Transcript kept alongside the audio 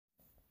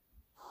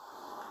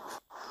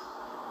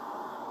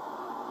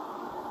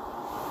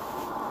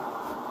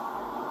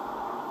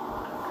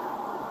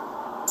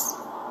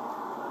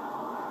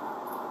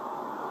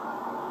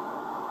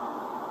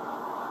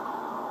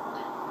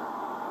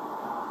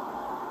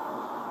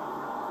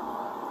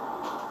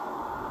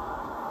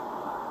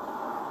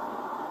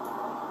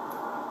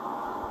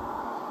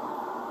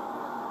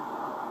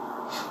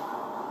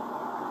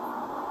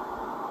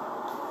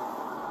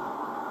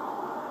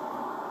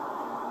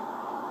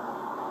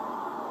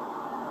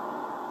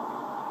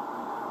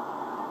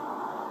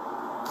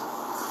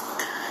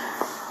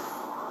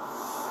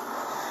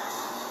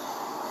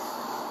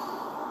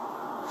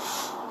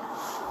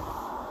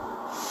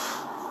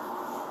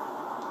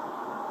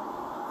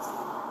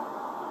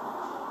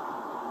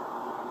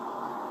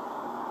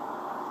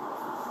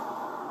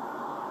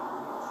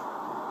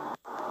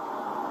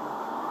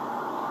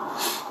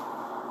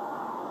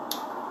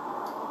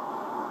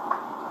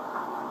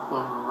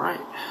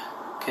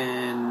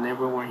Can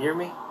everyone hear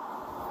me?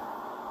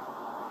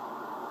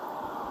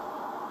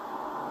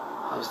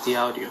 How's the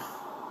audio?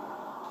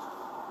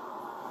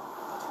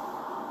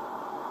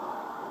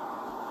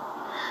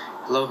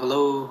 Hello,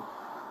 hello.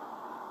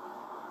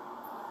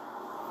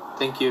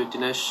 Thank you,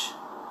 Dinesh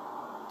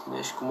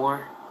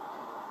Kumar.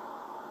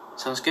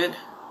 Sounds good.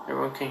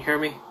 Everyone can hear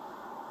me?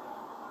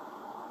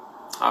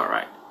 All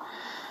right.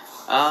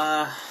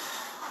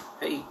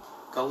 Hey,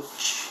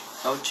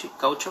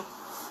 Gaucho.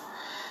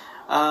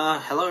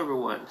 Hello,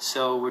 everyone.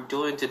 So we're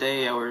doing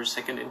today our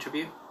second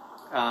interview.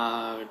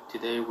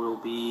 Today we'll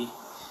be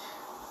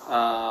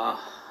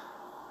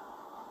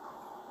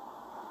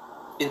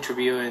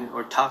interviewing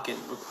or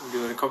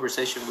doing a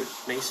conversation with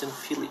Mason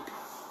Filippi.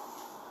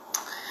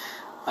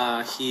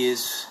 He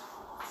is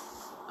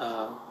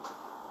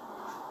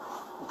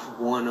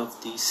one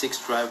of the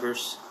 6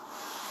 drivers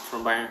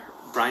from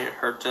Bryant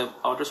Herta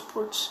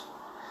Autosports.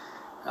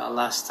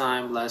 Last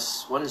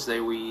Wednesday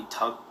we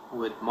talked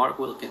with Mark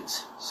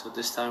Wilkins, so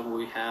this time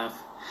we're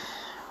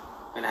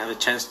gonna have a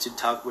chance to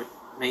talk with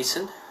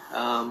Mason.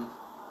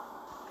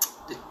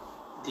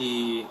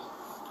 The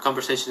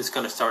conversation is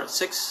gonna start at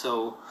 6,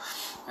 so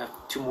I have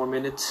 2 more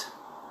minutes.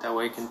 That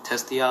way I can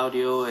test the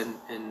audio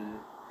and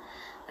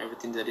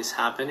everything that is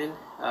happening.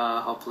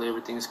 Hopefully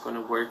everything is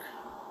gonna work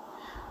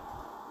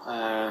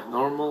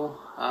normal.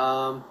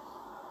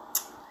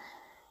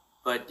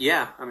 But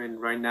yeah, I mean,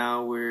 right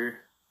now we're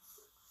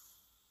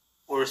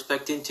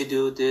expecting to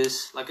do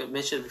this, like I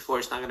mentioned before,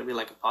 it's not going to be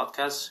like a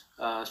podcast.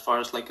 As far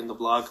as like in the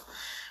blog,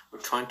 we're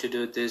trying to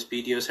do these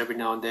videos every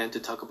now and then to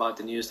talk about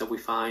the news that we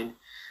find,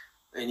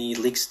 any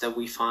leaks that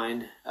we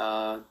find,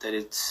 that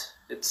it's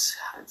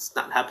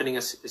not happening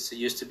as it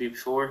used to be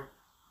before,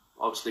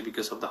 obviously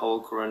because of the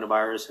whole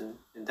coronavirus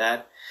and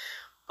that.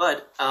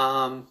 But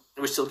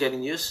we're still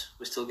getting news,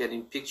 we're still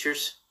getting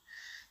pictures,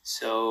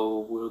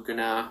 so we're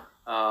gonna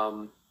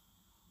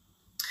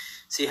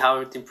see how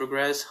everything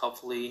progresses.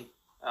 Hopefully,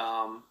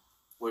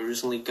 we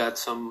recently got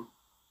some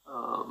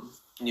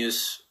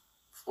news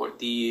for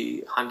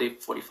the Hyundai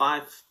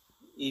 45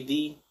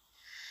 EV,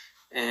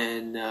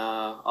 and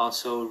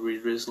also we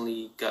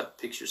recently got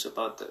pictures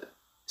about the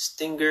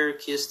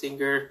Kia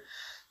Stinger.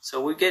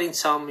 So we're getting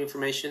some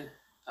information.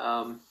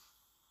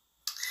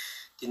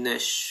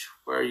 Dinesh,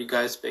 where are you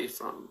guys based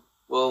from?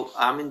 Well,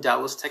 I'm in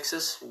Dallas,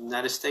 Texas,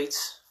 United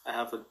States. I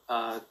have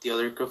the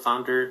other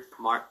co-founder,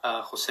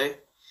 Jose.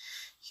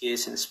 He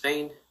is in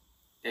Spain,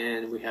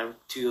 and we have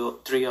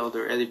 3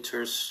 other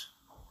editors: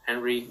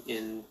 Henry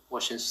in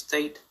Washington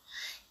State,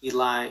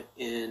 Eli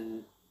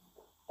in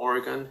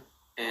Oregon,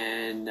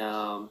 and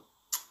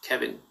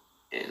Kevin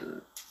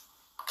in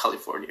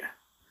California.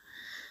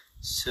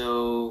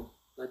 So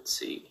let's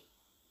see.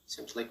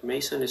 Seems like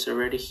Mason is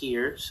already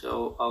here,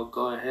 so I'll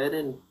go ahead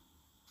and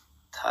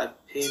type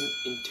him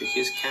into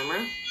his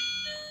camera.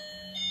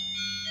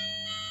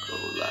 Go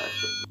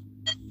live.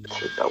 Let's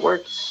see if that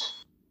works.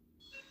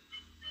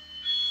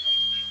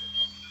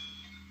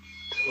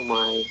 So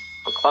my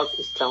clock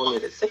is telling me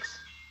it's 6.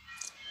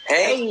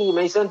 Hey,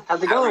 Mason,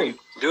 how's it going?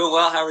 Doing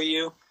well. How are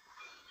you?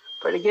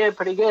 Pretty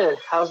good.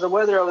 How's the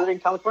weather over there in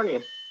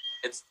California?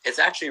 It's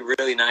actually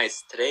really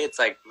nice. Today it's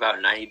like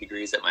about 90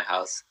 degrees at my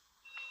house.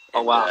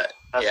 Oh, wow.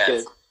 That's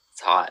good.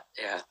 It's hot.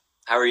 Yeah.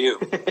 How are you?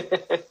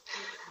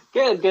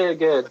 Good.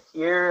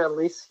 Here, at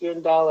least here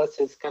in Dallas,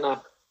 it's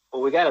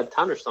we got a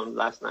thunderstorm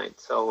last night,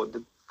 so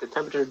the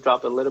temperature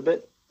dropped a little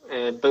bit,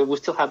 but we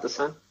still have the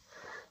sun,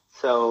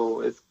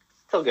 so it's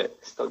still good.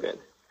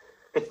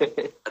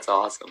 That's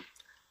awesome.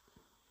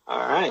 All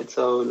right,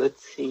 so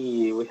let's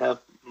see. We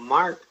have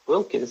Mark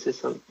Wilkins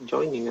is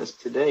joining us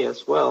today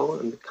as well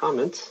in the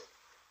comments.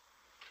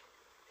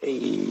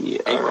 Hey,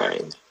 all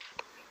right.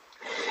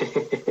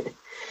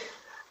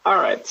 All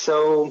right,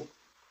 so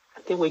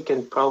I think we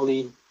can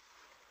probably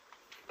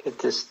get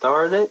this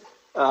started.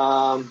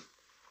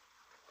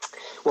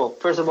 Well,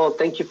 first of all,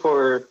 thank you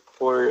for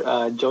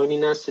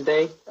joining us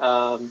today.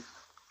 I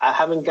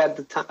haven't got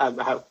the time.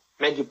 I have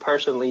met you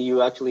personally.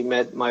 You actually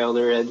met my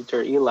other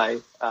editor, Eli,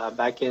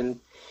 back in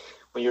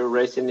when you were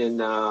racing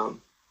in.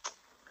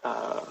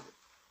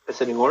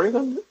 Is it in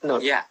Oregon? No.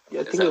 Yeah.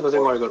 I think it was in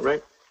Oregon,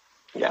 right?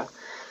 Yeah.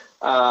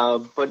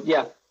 But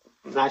yeah,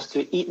 nice to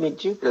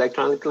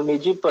electronically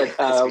meet you. But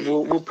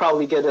we'll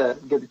probably get a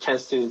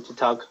chance to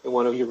talk in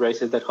one of your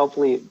races that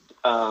hopefully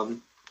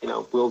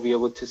we'll be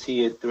able to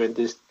see it during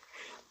this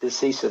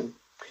season.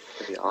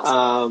 That'd be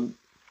awesome.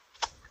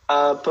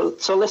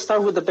 So let's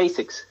start with the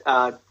basics.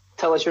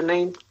 Tell us your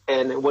name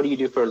and what do you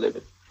do for a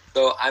living?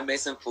 So I'm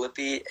Mason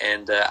Filippi,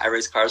 and I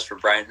race cars for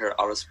Bryant Herta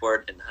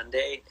Autosport and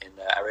Hyundai, and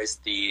I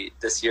raced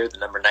this year the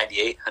number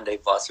 98 Hyundai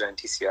Veloster and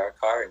TCR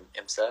car in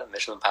IMSA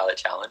Michelin Pilot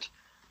Challenge.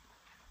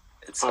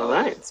 All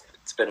right.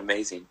 It's been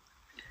amazing.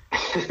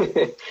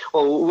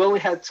 Well, we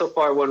only had so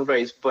far one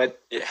race, but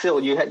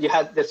still, you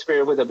had the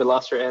spirit with the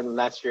Veloster and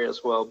last year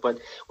as well. But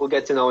we'll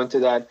get to know into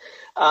that.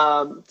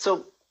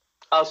 So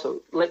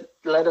also let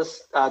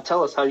us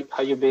tell us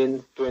how you've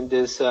been during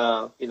this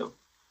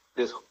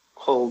this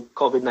whole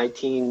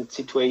COVID-19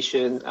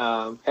 situation,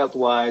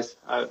 health-wise.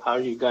 How are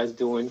you guys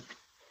doing?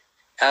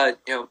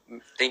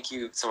 Thank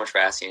you so much for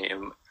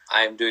asking.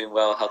 I'm doing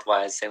well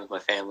health-wise, same with my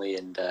family,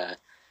 and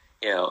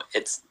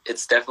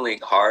it's definitely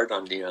hard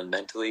on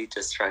mentally,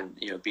 just trying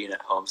being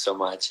at home so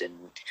much, and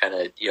kind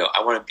of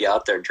I want to be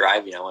out there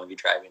driving. I want to be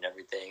driving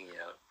everything,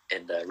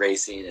 and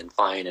racing and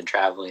flying and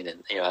traveling,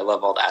 and I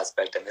love all the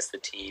aspect. I miss the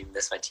team,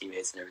 miss my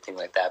teammates, and everything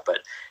like that. But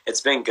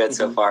it's been good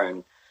so far,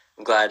 and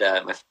I'm glad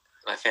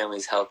my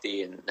family's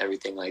healthy and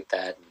everything like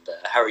that. And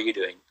how are you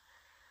doing?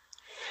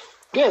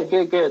 Good.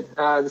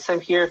 The same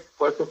here,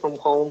 working from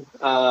home.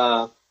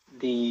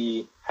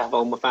 Have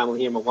all my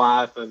family here, my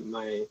wife and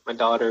my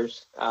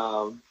daughters.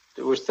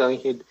 We're still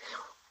here,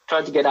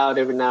 trying to get out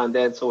every now and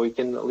then so we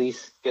can at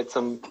least get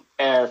some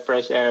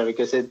fresh air,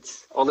 because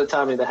it's all the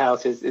time in the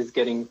house is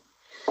getting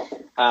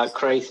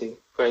crazy,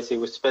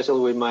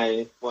 especially with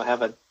I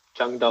have a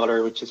young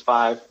daughter, which is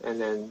 5,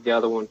 and then the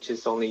other one, which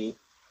is only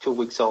 2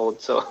 weeks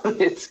old. So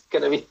it's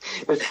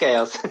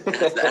chaos.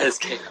 That is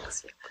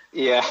chaos.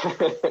 Yeah.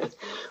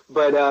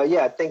 But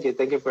thank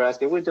you for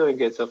asking. We're doing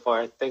good so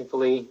far.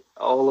 Thankfully,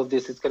 all of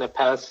this is going to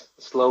pass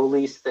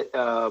slowly,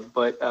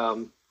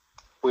 but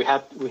we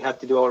have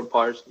to do our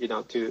part,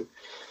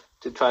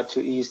 to try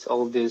to ease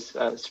all of this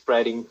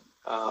spreading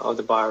of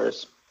the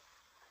virus.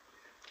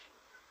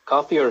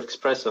 Coffee or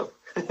espresso?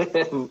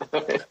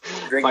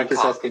 Mark is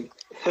asking.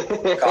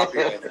 Coffee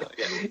right now,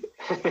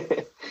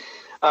 yeah.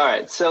 All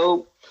right.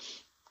 So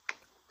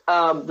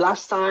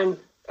last time,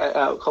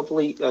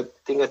 hopefully, I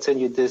think I sent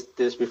you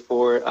this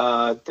before.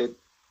 That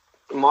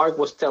Mark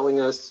was telling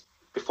us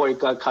before he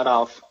got cut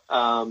off.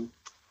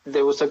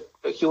 There was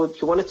he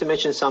wanted to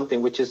mention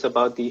something, which is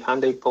about the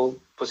Hyundai pole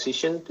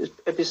position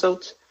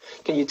episodes.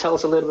 Can you tell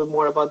us a little bit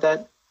more about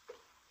that?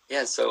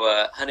 Yeah, so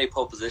Hyundai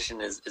pole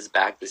position is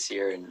back this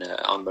year and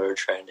on Motor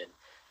Trend, and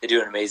they do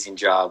an amazing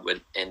job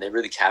and they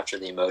really capture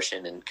the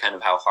emotion and kind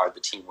of how hard the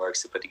team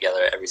works to put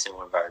together every single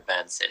one of our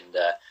events. And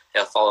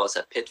they'll follow us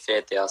at Pit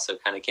Fit. They also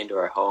kind of came to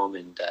our home,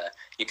 and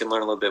you can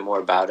learn a little bit more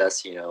about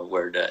us,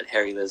 where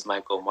Harry lives,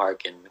 Michael,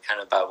 Mark, and kind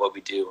of about what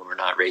we do when we're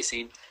not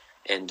racing.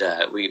 And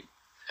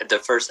the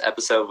first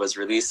episode was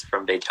released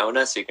from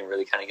Daytona, so you can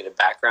really kind of get a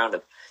background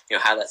of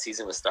how that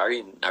season was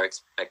starting and our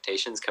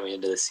expectations coming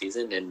into the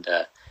season. And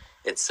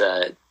it's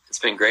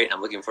been great.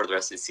 I'm looking forward to the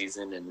rest of the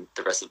season and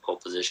the rest of the pole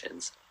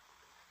positions.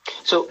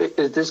 So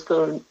is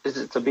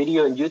it a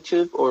video on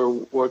YouTube, or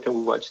where can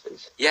we watch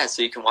this? Yeah,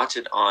 so you can watch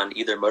it on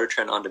either Motor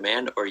Trend On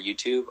Demand or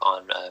YouTube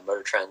on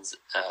Motor Trend's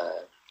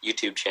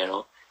YouTube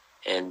channel.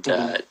 And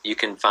you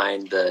can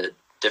find the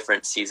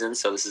different seasons.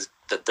 So this is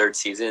the 3rd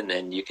season,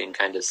 and you can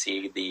kind of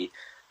see the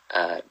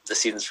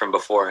seasons from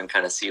before and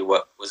kind of see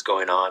what was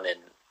going on and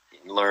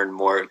learn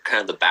more kind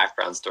of the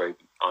background story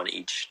on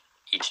each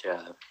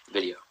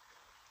video.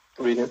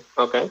 Reading.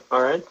 Okay.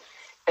 All right.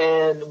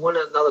 And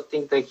another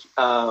thing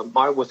that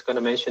Mark was going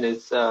to mention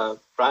is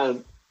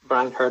Brian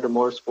Herder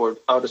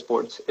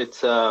Autosports.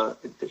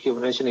 He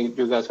was mentioning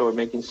you guys were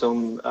making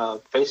some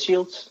face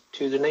shields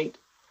to donate.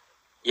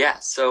 Yeah.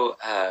 So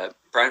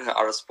Brian Herder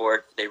Autosport,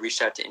 they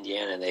reached out to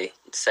Indiana and they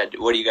said,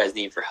 "What do you guys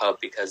need for help?"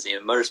 Because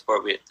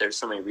motorsport, there's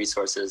so many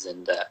resources,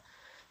 and the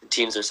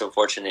teams are so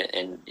fortunate.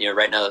 And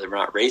right now that we're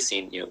not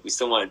racing, we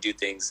still want to do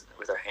things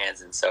with our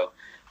hands, and so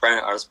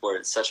Brian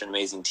Autosport is such an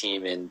amazing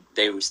team, and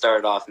they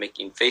started off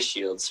making face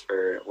shields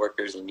for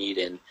workers in need,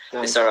 and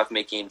They started off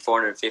making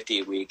 450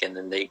 a week, and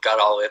then they got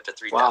all the way up to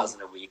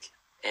 3,000 a week,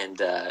 and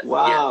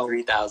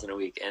 3,000 a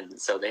week, and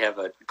so they have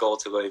a goal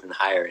to go even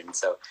higher, and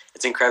so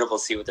it's incredible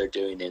to see what they're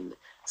doing, and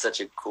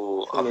such a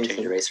cool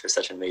opportunity to race for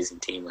such an amazing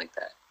team like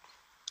that.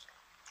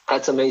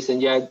 That's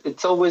amazing. Yeah,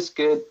 it's always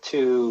good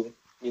to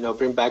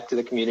bring back to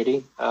the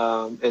community.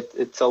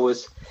 It's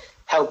always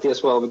healthy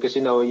as well, because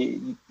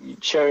you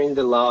sharing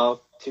the love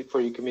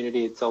for your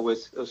community, it's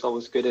always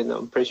good, and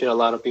I'm pretty sure a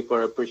lot of people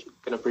are going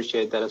to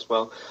appreciate that as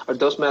well. Are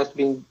those masks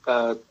being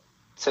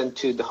sent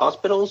to the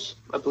hospitals,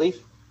 I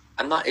believe?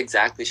 I'm not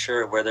exactly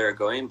sure where they're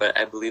going, but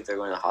I believe they're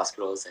going to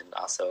hospitals and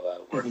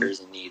also workers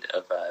in need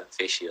of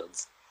face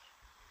shields.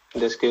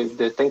 That's good.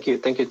 Thank you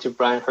to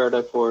Brian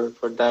Herder for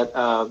that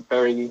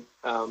very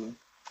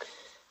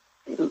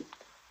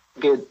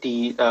good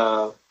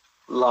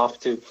love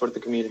for the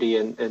community,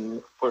 and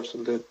of course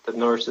the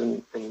nurse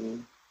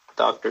and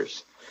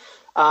doctors.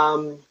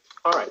 All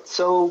right,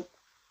 so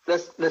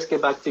let's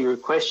get back to your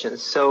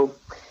questions. So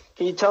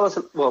can you tell us,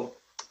 well,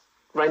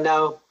 right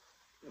now,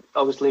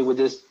 obviously with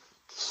this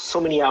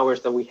so many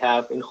hours that we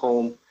have in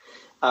home,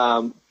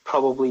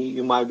 probably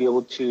you might be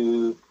able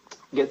to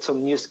get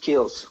some new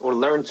skills or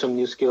learn some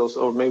new skills,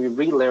 or maybe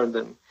relearn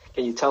them.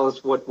 Can you tell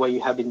us what you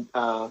have been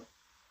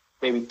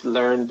maybe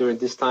learned during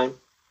this time?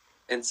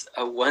 It's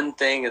one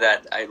thing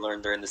that I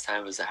learned during this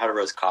time was how to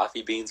roast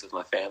coffee beans with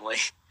my family.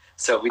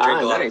 So we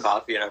drink a lot of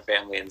coffee in our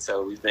family, and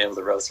so we've been able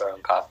to roast our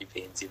own coffee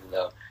beans, even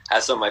though I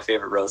have some of my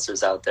favorite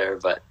roasters out there.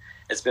 But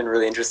it's been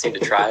really interesting to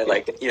try.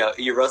 Like,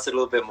 you roast it a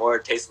little bit more,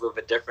 it tastes a little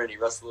bit different. You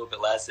roast a little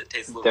bit less, it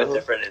tastes a little bit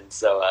different. And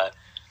so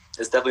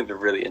it's definitely been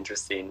really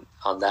interesting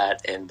on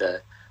that. And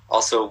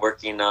also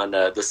working on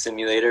the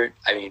simulator.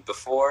 I mean,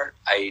 before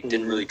I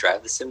didn't really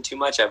drive the sim too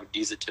much. I would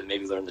use it to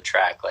maybe learn the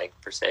track, like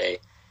per se.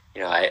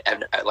 you know,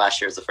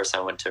 last year was the first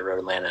time I went to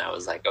Roadland, and I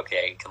was like,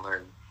 okay, I can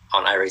learn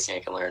on iRacing. I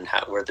can learn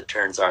where the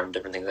turns are and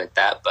different things like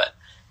that. But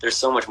there's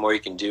so much more you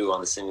can do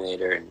on the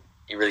simulator, and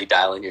you really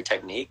dial in your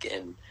technique.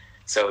 And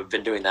so I've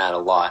been doing that a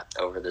lot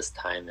over this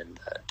time, and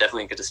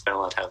definitely get to spend a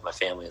lot of time with my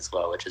family as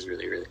well, which is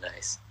really, really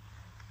nice.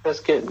 That's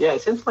good. Yeah,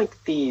 it seems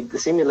like the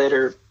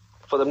simulator,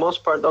 for the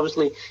most part,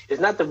 obviously, it's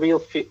not the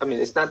real. I mean,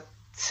 it's not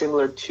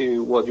similar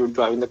to what you're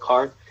driving the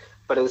car,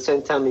 but at the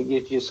same time, it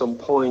gives you some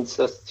points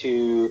as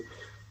to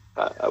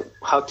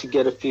how to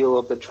get a feel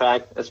of the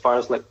track, as far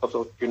as like,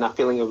 also, you're not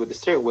feeling it with the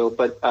steering wheel,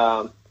 but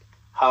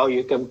how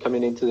you can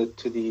coming into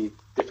the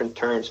different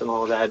turns and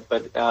all of that.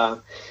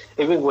 But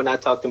even when I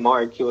talked to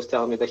Mark, he was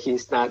telling me that he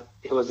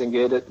wasn't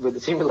good with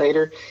the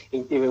simulator.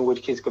 Even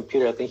with his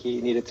computer, I think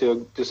he needed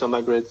to do some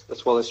upgrades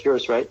as well as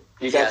yours, right?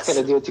 You guys kind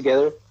of do it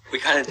together? We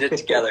kind of did it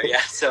together,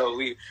 yeah. So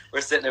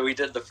we're sitting there, we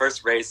did the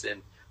first race,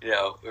 and you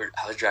know,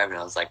 I was driving,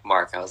 I was like,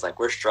 Mark, I was like,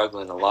 we're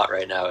struggling a lot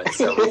right now. And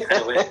so we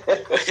kind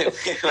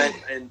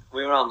of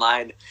we went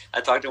online.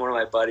 I talked to one of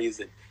my buddies,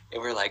 and we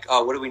were like,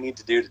 oh, what do we need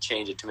to do to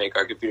change it to make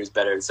our computers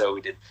better? And so we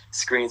did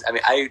screens. I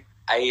mean, I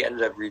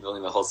ended up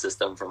rebuilding the whole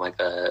system from like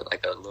a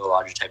little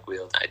Logitech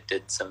wheel. I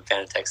did some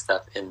Fanatec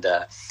stuff, and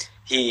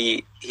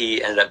he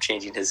ended up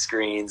changing his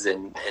screens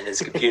and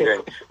his computer.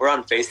 And we're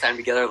on FaceTime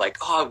together, like,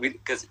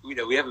 because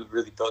we haven't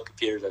really built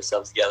computers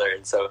ourselves together,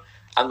 and so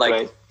I'm like,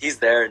 right. He's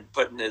there and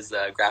putting his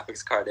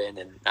graphics card in,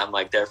 and I'm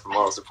like there for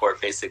moral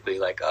support, basically,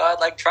 like, I'd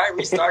like try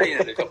restarting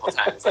it a couple of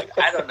times. Like,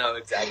 I don't know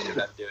exactly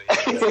what I'm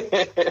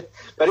doing.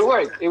 But it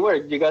worked. It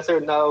worked. You guys are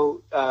now,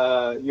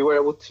 you were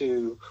able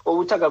to, well,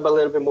 we'll talk about a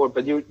little bit more,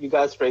 but you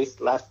guys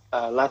raced last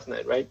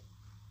night, right?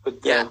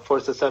 With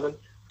Forza 7?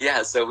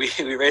 Yeah, so we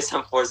raced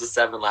on Forza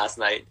 7 last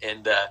night,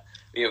 and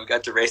we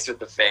got to race with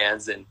the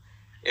fans, and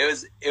it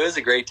was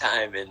a great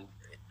time, and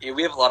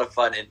we have a lot of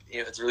fun, and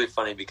it's really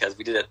funny because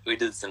we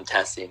did some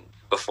testing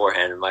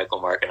beforehand, and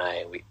Michael, Mark,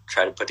 and we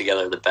tried to put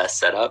together the best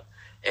setup,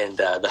 and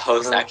the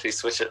host actually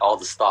switched it all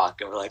to stock,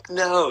 and we're like,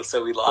 no,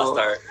 so we lost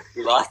our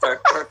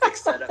perfect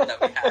setup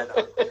that we had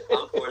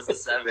on Forza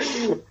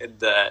 7, and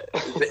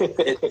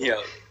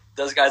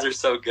those guys are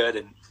so good,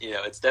 and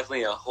it's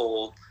definitely a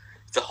whole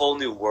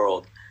new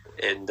world,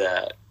 and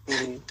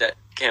that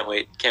can't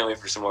wait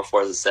for some more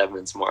Forza 7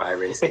 and some more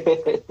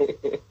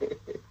iRacing.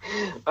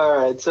 All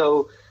right,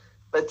 so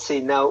let's see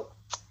now.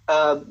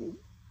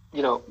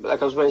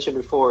 Like I was mentioning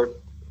before,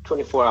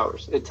 24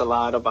 hours. It's a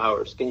lot of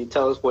hours. Can you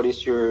tell us what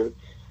is your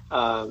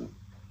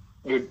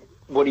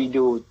what do you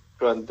do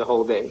throughout the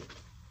whole day?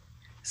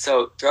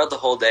 So throughout the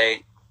whole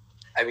day,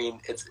 I mean,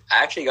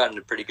 I actually got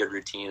into a pretty good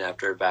routine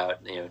after about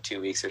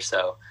 2 weeks or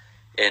so,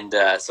 and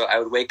so I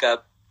would wake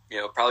up,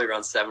 probably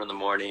around 7 in the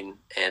morning,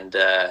 and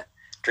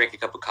drink a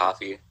cup of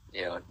coffee.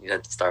 You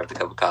have to start with a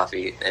cup of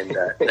coffee, and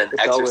then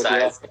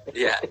exercise.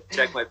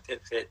 Check my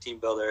PitFit Team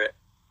Builder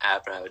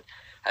app, and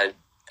I'd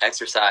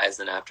exercise,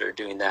 and after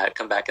doing that,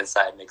 come back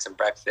inside, make some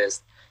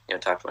breakfast,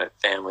 talk to my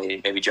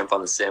family, maybe jump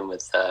on the sim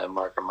with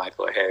Mark or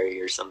Michael or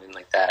Harry or something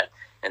like that,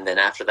 and then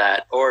after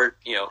that, or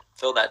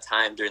fill that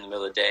time during the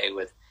middle of the day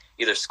with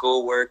either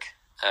schoolwork,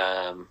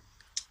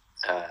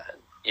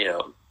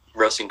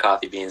 roasting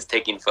coffee beans,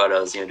 taking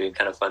photos, doing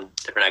kind of fun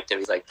different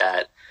activities like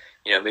that,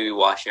 maybe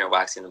washing or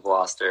waxing the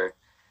Veloster,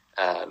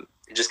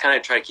 just kind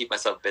of try to keep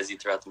myself busy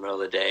throughout the middle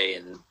of the day,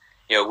 and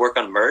work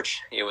on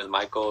merch, with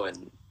Michael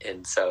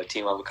and so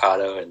Team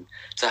Avocado, and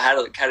so I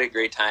had a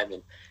great time,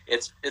 and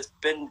it's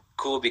been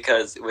cool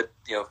because with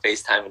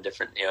FaceTime and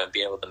different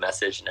being able to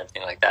message and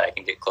everything like that, I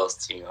can get close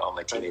to all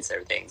my teammates and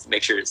everything.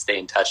 Make sure to stay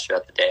in touch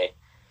throughout the day,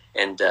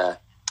 and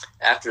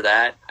after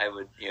that, I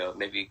would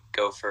maybe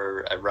go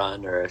for a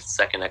run or a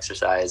second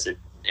exercise, or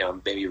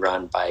maybe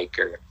run, bike,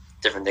 or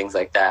different things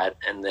like that,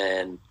 and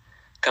then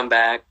come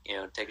back,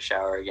 take a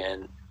shower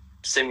again,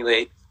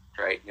 simulate.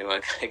 Right,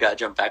 I got to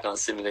jump back on the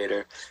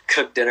simulator,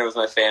 cook dinner with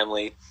my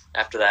family.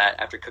 After that,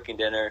 after cooking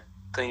dinner,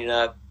 cleaning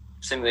up,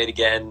 simulate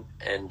again,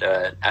 and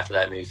after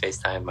that, maybe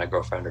FaceTime my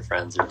girlfriend or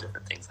friends or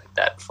different things like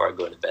that before I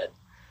go to bed.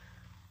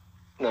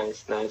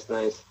 Nice.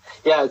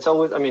 Yeah, it's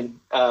always. I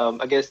mean,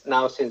 I guess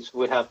now since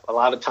we have a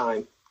lot of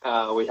time,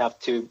 we have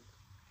to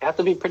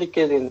be pretty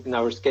good in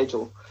our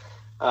schedule,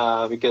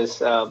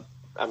 because I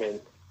mean,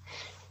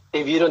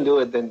 if you don't do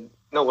it, then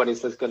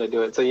nobody's just going to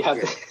do it. So you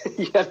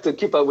have to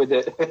keep up with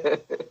it.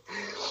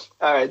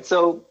 All right.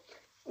 So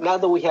now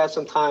that we have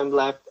some time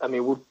left, I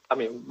mean,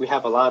 we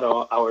have a lot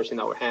of hours in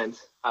our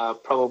hands.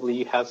 Probably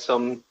you have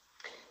some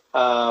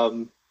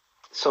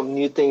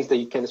new things that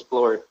you can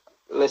explore.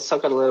 Let's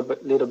talk a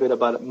little bit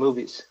about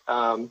movies.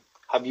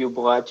 Have you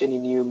watched any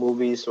new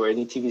movies or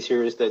any TV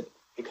series that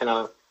you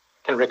can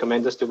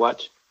recommend us to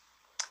watch?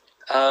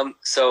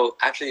 So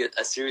actually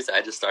a series that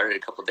I just started a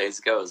couple of days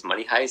ago is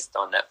Money Heist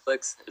on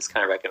Netflix. It was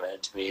kind of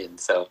recommended to me, and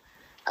so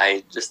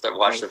I just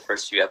watched the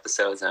first few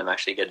episodes, and I'm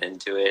actually getting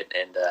into it,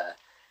 and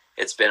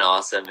it's been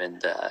awesome,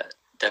 and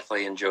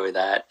definitely enjoy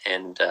that.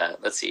 And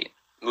let's see,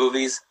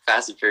 movies,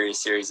 Fast and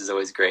Furious series is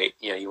always great.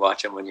 You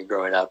watch them when you're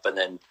growing up, and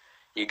then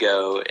you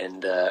go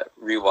and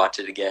rewatch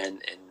it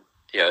again, and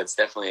it's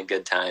definitely a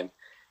good time.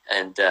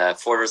 And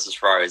Ford versus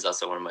Ferrari is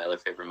also one of my other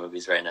favorite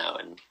movies right now,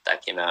 and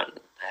that came out, and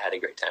I had a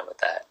great time with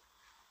that.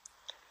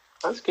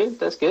 That's good.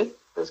 That's good.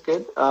 That's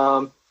good.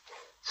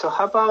 So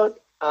how about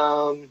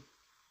all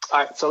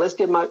right? So let's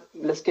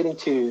get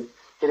into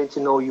getting to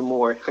know you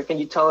more. Can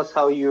you tell us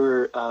how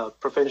your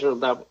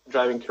professional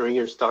driving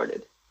career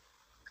started?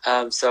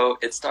 So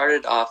it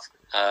started off.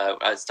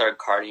 I started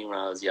karting when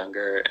I was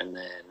younger, and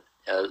then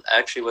I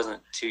actually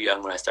wasn't too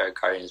young when I started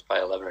karting. It was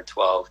probably 11 or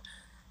 12,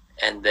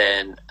 and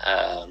then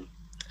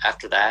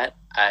after that,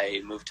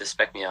 I moved to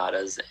Spec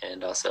Miatas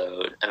and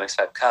also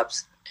MX5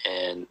 Cups,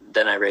 and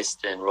then I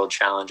raced in World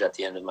Challenge at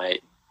the end of my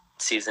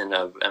season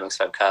of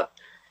MX5 Cup,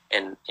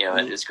 and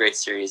it was a great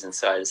series, and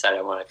so I decided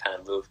I want to kind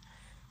of move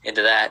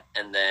into that,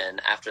 and then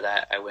after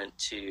that, I went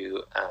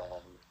to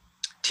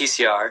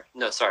TCR.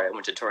 No, sorry, I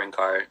went to Touring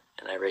Car,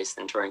 and I raced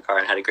in Touring Car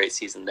and had a great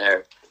season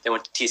there. Then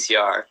went to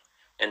TCR,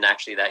 and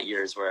actually that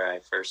year is where I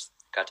first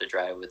got to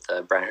drive with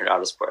Brian Hurt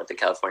Autosport at the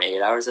California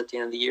 8 Hours at the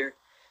end of the year.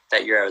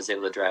 That year I was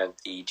able to drive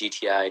the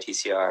GTI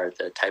TCR,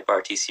 the Type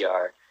R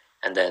TCR,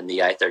 and then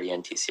the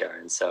I-30N TCR,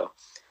 and so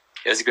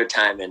it was a good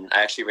time, and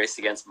I actually raced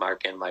against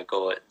Mark and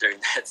Michael during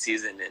that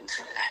season, and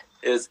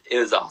it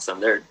was awesome.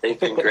 They've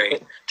been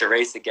great to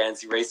race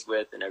against, race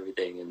with, and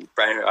everything, and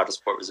Brian Hurt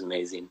Autosport was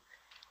amazing.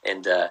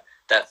 And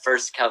that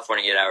first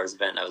California 8 Hours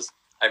event,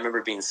 I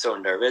remember being so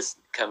nervous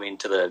coming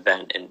to the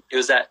event, and it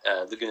was at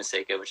Laguna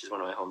Seca, which is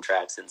one of my home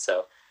tracks, and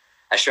so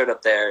I showed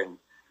up there, and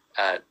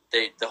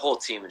the whole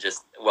team would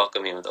just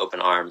welcome me with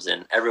open arms,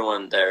 and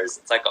everyone there it's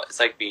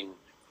like being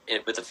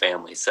with a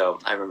family. So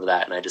I remember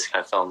that, and I just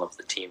kind of fell in love with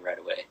the team right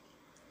away.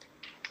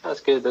 That's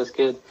good. That's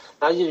good.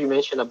 Now you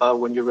mentioned about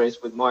when you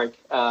raced with Mark,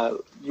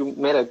 you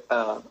made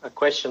a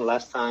question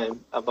last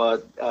time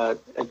about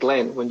at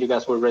Glen, when you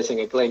guys were racing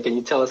at Glen. Can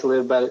you tell us a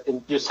little bit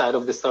about your side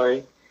of the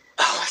story?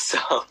 Oh, so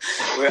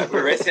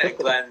we're racing at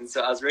Glen, and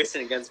so I was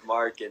racing against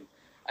Mark, and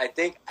I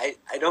think I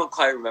don't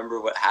quite remember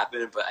what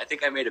happened, but I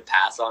think I made a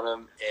pass on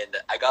him, and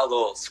I got a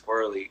little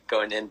squirrely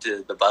going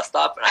into the bus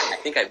stop, and I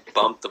think I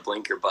bumped the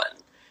blinker button,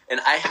 and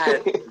I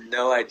had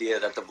no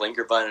idea that the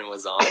blinker button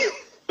was on.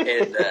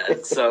 And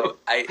so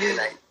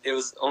it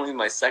was only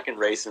my second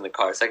race in the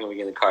car, second week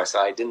in the car,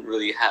 so I didn't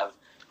really have.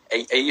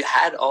 I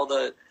had all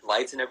the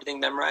lights and everything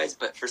memorized,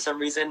 but for some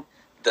reason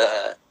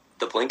the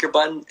blinker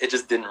button, it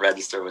just didn't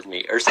register with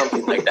me or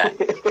something like that.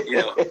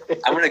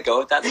 I'm gonna go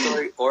with that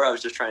story, or I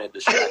was just trying to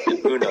distract him.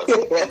 Who knows?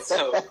 And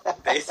so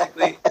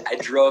basically, I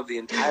drove the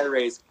entire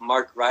race,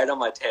 Mark right on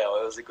my tail.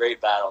 It was a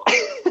great battle,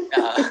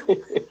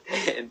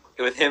 and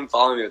with him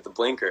following me with the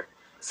blinker.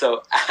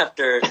 So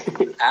after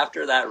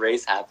that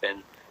race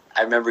happened,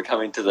 I remember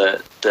coming to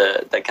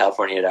the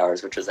California 8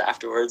 Hours, which was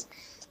afterwards,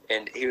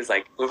 and he was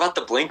like, "What about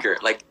the blinker?"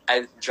 Like,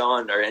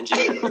 John, our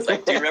engineer, was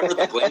like, "Do you remember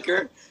the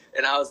blinker?"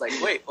 And I was like,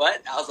 "Wait,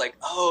 what?" I was like,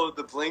 "Oh,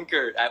 the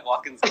blinker at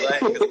Watkins Glen,"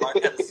 because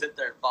Mark had to sit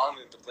there and follow me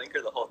with the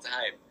blinker the whole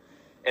time.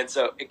 And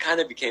so it kind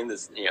of became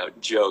this,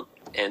 joke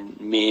and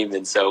meme.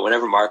 And so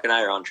whenever Mark and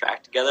I are on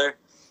track together,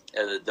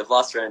 the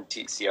Veloster and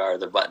TCR,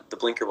 the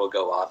blinker will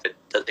go off.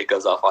 It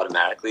goes off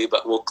automatically,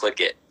 but we'll click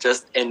it.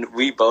 And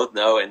we both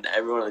know, and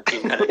everyone on the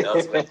team kind of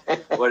knows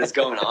what is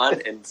going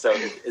on. And so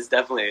it's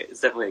definitely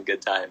a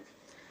good time.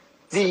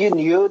 Did you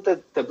knew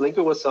that the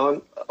blinker was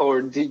on, or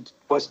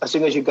as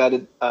soon as you got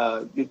it,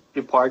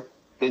 you parked,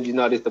 then you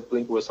noticed the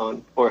blinker was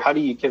on, or how do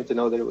you came to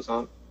know that it was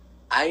on?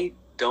 I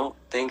don't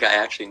think I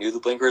actually knew the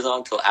blinker was on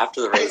until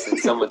after the race, and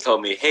someone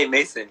told me, "Hey,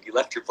 Mason, you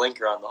left your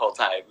blinker on the whole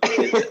time."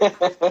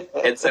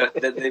 And so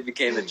then they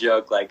became a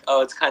joke, like,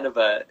 "Oh, it's kind of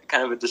a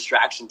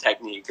distraction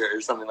technique or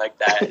something like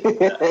that."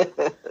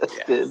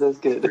 And, that's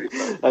good.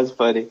 That's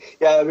funny.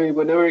 Yeah, I mean,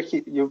 whenever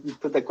you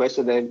put the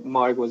question, then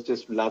Mark was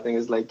just laughing.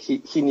 It's like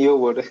he knew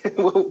what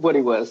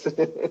it was.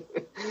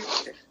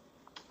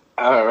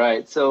 All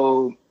right,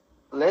 so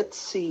let's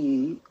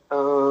see.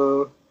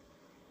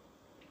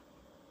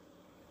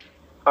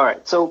 All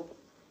right, so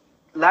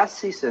last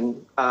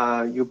season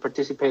you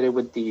participated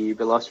with the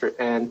Veloster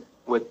and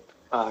with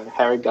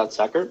Harry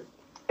Godsacker,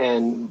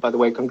 and by the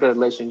way,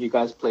 congratulations, you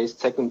guys placed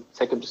second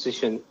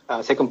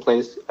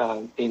place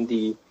in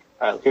the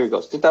here it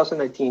goes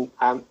 2019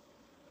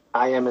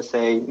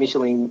 IMSA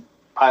Michelin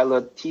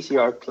Pilot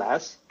TCR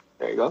class.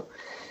 There you go.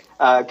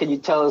 Can you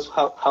tell us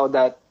how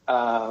that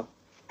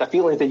the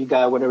feeling that you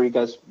got whenever you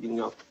guys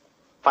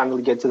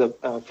finally get to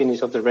the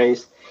finish of the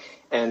race,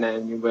 and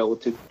then you were able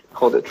to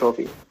hold the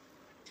trophy?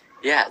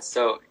 Yeah,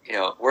 so,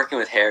 working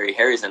with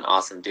Harry's an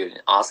awesome dude,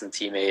 an awesome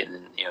teammate,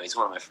 and, he's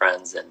one of my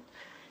friends, and,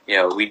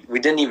 we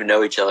didn't even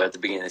know each other at the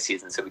beginning of the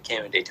season, so we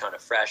came in Daytona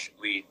fresh.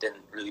 We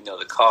didn't really know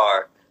the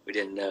car. We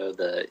didn't know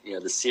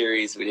the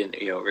series. We didn't,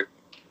 we're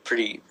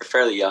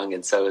fairly young,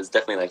 and so it was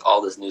definitely like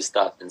all this new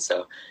stuff, and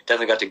so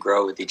definitely got to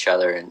grow with each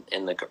other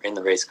in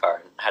the race car,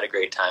 and had a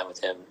great time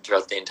with him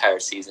throughout the entire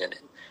season.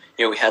 And,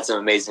 we had some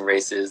amazing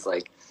races,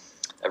 like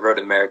Road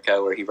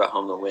America, where he brought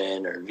home the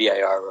win, or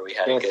VIR, where we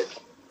had a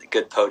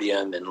good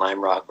podium, and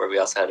Lime Rock, where we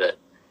also had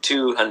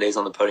two Hyundais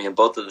on the podium,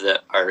 both of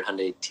our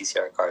Hyundai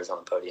TCR cars on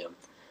the podium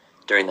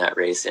during that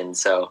race. And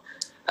so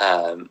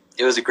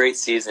it was a great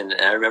season,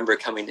 and I remember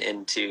coming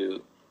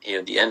into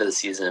the end of the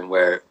season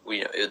where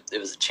it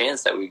was a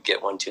chance that we'd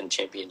get 1-2 in the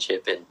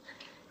championship, and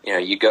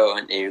you go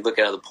and you look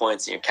at all the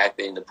points and you're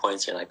calculating the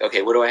points. And you're like,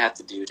 okay, what do I have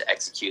to do to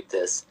execute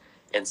this?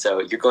 And so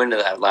you're going to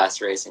that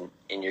last race and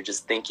you're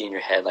just thinking in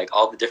your head, like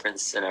all the different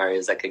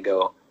scenarios that could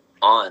go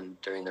on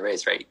during the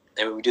race, right?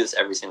 And we do this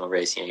every single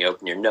race. You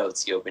open your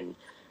notes,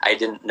 I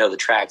didn't know the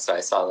track, so I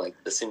saw like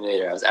the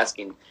simulator. I was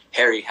asking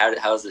Harry,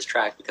 how is this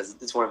track? Because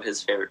it's one of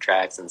his favorite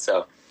tracks. And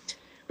so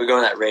we go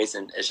in that race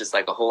and it's just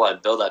like a whole lot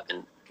of buildup.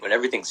 And when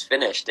everything's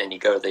finished and you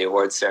go to the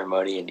awards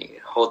ceremony and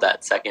you hold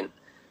that second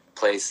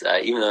place,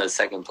 even though it's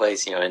second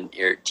place, and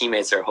your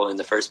teammates are holding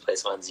the first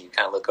place ones, you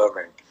kind of look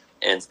over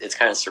and it's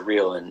kind of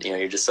surreal, and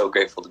you're just so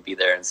grateful to be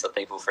there and so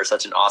thankful for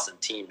such an awesome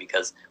team,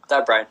 because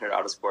without Brian Hood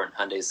Autosport and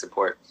Hyundai's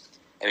support,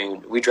 I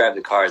mean, we drive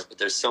the cars, but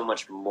there's so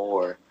much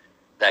more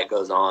that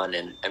goes on.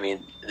 And I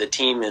mean, the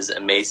team is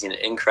amazing,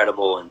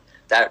 incredible, and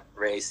that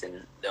race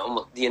and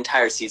the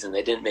entire season,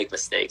 they didn't make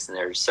mistakes, and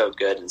they're so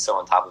good and so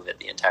on top of it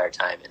the entire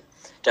time, and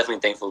definitely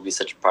thankful to be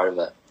such a part of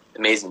an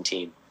amazing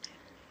team.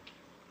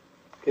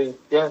 Good.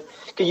 Yeah.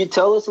 Can you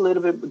tell us a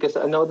little bit, because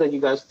I know that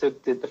you guys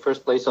took the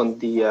first place on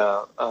the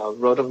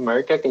Road of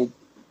America. Can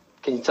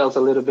you tell us a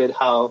little bit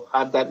how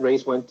that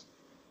race went?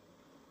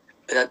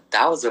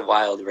 That was a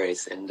wild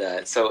race,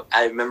 and so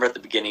I remember at the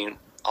beginning,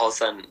 all of a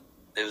sudden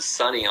it was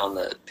sunny on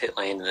the pit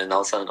lane, and then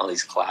all of a sudden all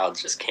these clouds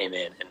just came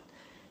in,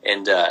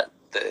 and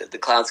the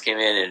clouds came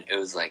in, and it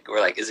was like, we're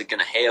like, is it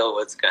going to hail?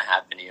 What's going to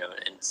happen?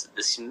 And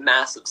this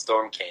massive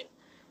storm came,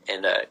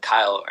 and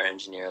Kyle, our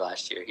engineer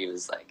last year,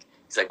 he's like,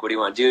 what do you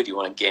want to do? Do you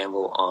want to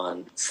gamble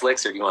on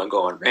slicks, or do you want to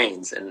go on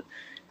rains? And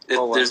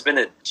there's been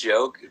a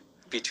joke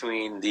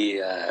between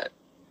the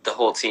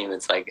whole team.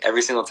 It's like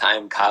every single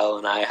time Kyle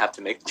and I have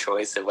to make the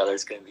choice of whether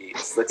it's going to be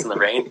slicks in the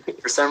rain.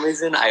 For some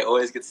reason, I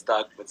always get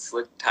stuck with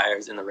slick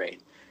tires in the rain.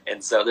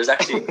 And so there's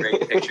actually a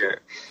great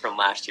picture from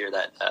last year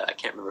that I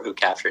can't remember who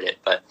captured it,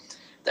 but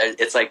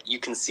it's like you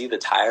can see the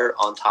tire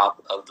on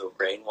top of the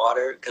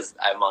rainwater because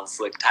I'm on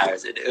slick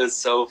tires. It was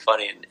so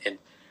funny and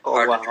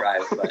hard to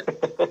drive,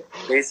 but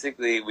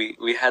basically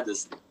we had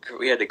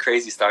a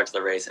crazy start to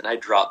the race, and I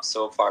dropped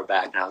so far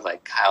back, and I was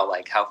like, Kyle,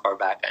 like, how far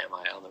back am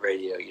I on the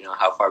radio?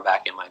 How far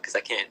back am I? Because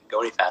I can't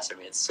go any faster. I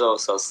mean, it's so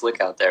slick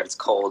out there. It's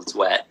cold, it's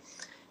wet,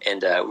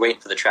 and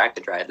waiting for the track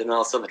to dry. Then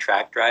all of a sudden the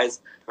track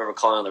dries. I remember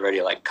calling on the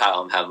radio like,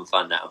 Kyle, I'm having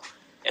fun now.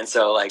 And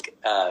so like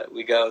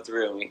we go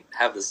through and we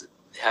have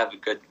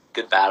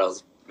good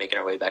battles, making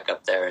our way back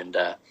up there, and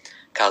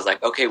Kyle's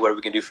like, okay, what are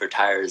we gonna do for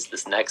tires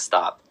this next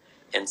stop?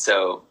 And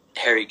so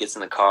Harry gets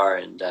in the car,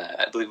 and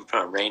I believe we put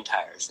on rain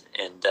tires,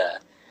 and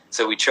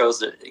so we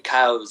chose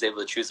Kyle was able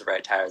to choose the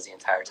right tires the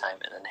entire time,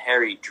 and then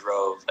Harry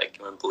drove like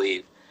you wouldn't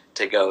believe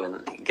to go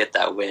and get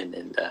that win,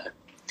 and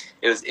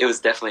it was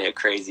definitely a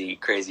crazy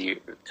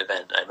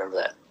event. I remember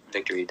that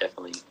victory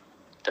definitely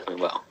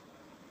well.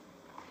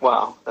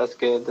 Wow, that's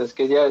good.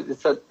 Yeah,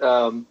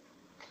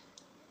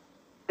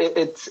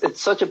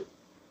 it's such a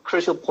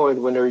crucial point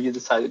whenever you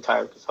decide to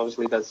tire, because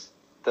obviously that's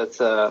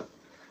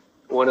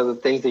one of the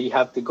things that you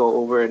have to go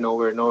over and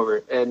over and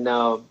over. And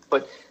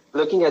but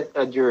looking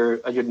at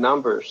your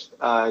numbers,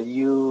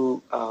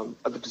 you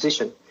at the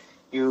position,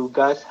 you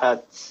guys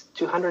had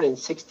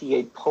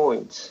 268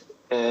 points,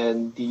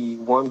 and the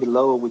one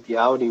below with the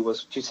Audi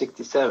was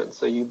 267.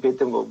 So you beat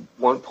them with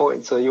 1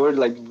 point. So you were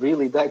like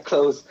really that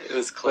close. It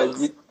was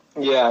close.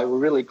 Yeah, we're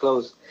really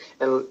close.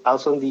 And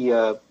also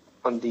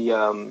on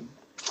the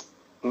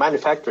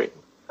manufacturing,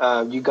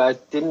 you guys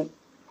didn't,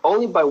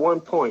 only by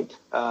 1 point.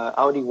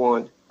 Audi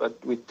won,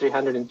 but with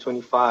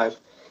 325,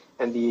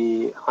 and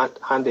the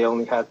Hyundai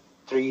only had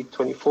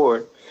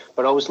 324.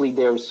 But obviously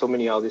there were so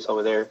many Audis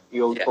over there.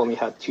 You only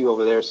had 2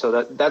 over there, so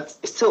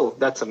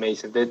that's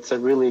amazing. That's a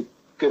really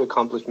good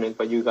accomplishment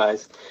by you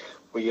guys,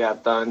 what you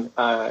have done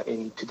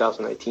in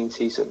 2019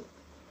 season.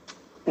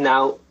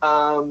 Now,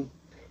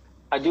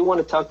 I do want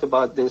to talk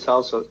about this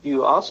also.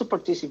 You also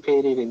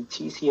participated in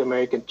TC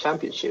American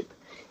Championship,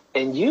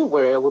 and you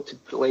were able to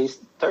place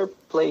third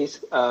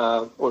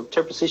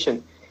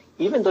position,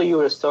 even though you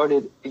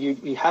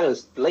had a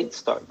late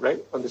start,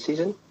 right, on the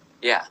season?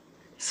 Yeah.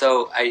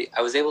 So I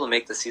was able to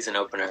make the season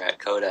opener at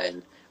COTA,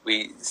 and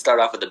we start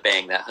off with a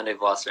bang. That Hyundai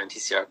Veloster and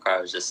TCR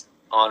car was just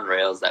on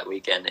rails that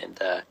weekend, and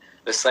it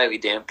was slightly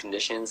damp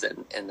conditions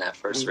in that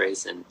first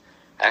race, and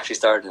I actually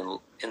started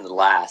in the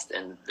last,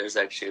 and there's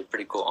actually a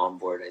pretty cool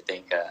onboard. I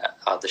think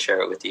I'll have to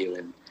share it with you,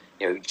 and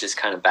just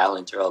kind of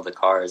battling through all the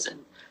cars, and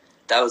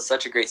that was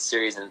such a great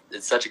series, and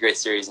it's such a great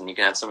series, and you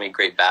can have so many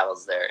great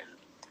battles there. And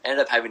I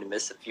ended up having to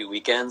miss a few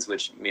weekends,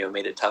 which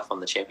made it tough on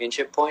the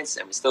championship points,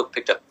 and we still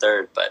picked up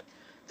third, but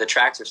the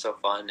tracks are so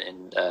fun,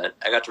 and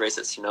I got to race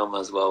at Sonoma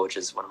as well, which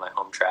is one of my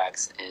home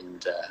tracks,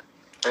 and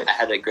I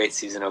had a great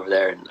season over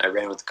there, and I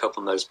ran with the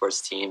Copeland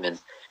Motorsports team, and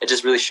it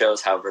just really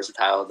shows how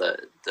versatile the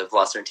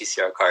Veloster and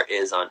TCR car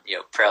is on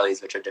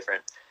Pirellis, which are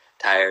different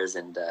tires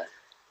and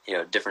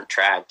different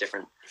track,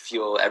 different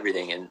fuel,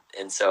 everything,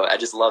 and so I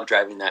just love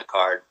driving that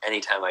car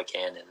anytime I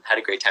can, and had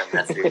a great time in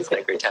that series, had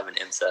a great time in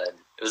IMSA, and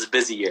it was a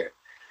busy year.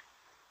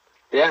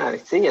 Yeah, I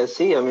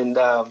see. I mean,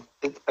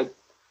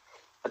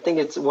 I think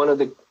it's one of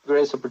the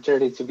greatest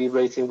opportunities to be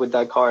racing with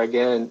that car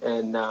again.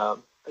 And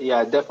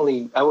yeah,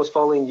 definitely, I was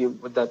following you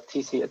with that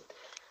TC.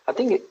 I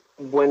think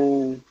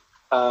when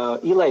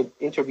Eli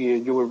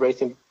interviewed, you were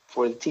racing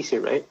for the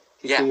TC, right?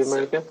 TC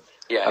America?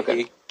 Yeah, okay.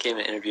 He came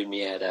and interviewed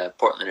me at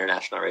Portland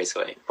International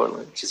Raceway.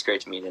 Portland. Which is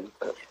great to meet him.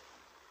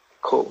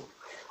 Cool.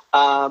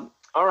 All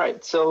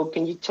right, so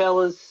can you tell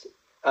us,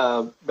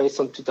 based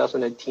on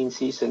 2019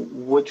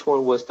 season, which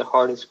one was the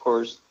hardest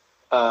course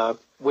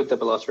with the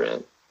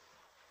Velociraptor?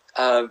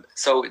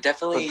 So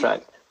definitely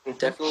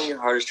the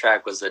hardest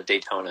track was the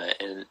Daytona,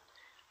 and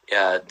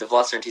the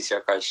Velociraptor and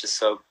TCR car is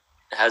just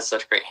has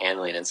such great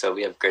handling, and so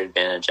we have great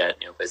advantage at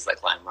places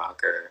like Lime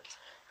Rock or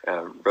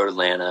Road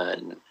Atlanta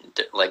and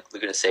like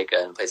Laguna Seca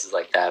and places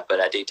like that.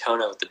 But at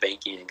Daytona, with the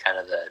banking and kind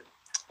of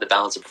the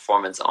balance of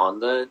performance on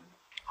the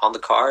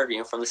car,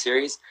 from the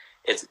series,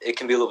 it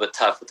can be a little bit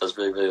tough with those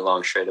really, really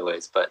long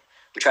straightaways. But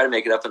we try to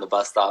make it up in the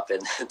bus stop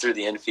and through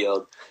the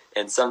infield,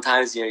 and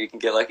sometimes you can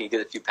get lucky and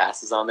get a few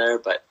passes on there,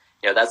 but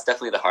that's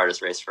definitely the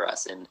hardest race for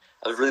us. And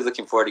I was really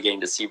looking forward to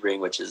getting to Sebring,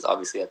 which is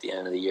obviously at the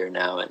end of the year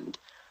now, and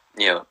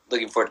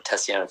looking forward to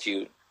testing out a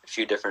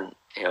few different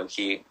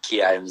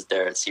key items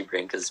there at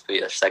Sebring, because it'll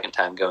be our second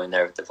time going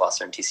there with the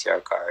Velociraptor and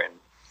TCR car, and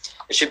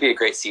it should be a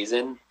great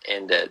season.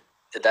 And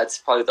that's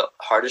probably the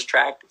hardest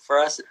track for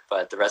us,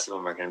 but the rest of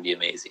them are going to be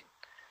amazing.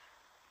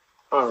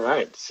 All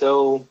right,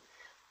 so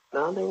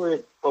now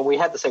that we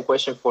had the same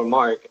question for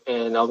Mark,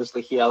 and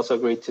obviously he also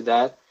agreed to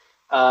that.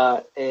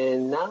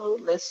 And now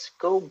let's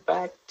go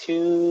back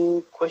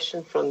to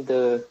question from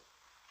the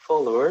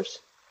followers,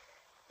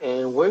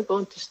 and we're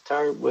going to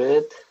start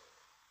with.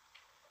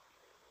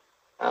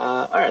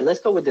 All right, let's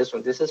go with this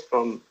one. This is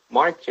from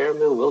Mark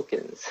Jeremy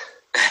Wilkins.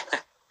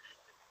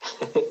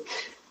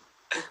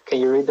 Can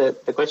you read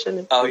the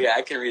question? Oh yeah,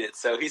 I can read it.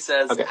 So he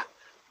says, okay.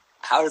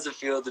 How does it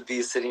feel to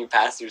be sitting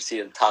passenger seat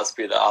at the top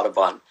speed of the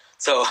Autobahn?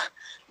 So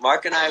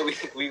Mark and I,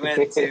 we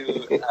went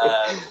to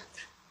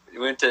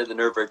the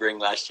Nürburgring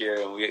last year,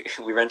 and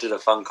we rented a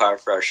fun car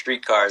for our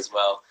street car as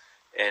well,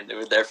 and we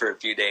were there for a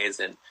few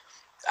days. And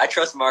I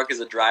trust Mark as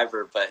a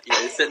driver, but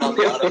he's sitting on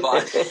the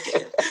Autobahn,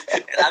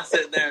 and I'm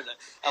sitting there, and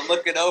I'm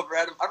looking over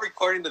at him. I'm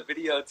recording the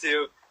video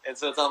too, and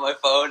so it's on my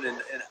phone, and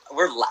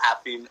we're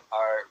laughing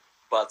our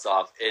butts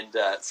off. And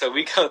so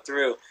we go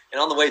through,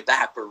 and on the way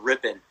back, we're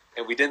ripping,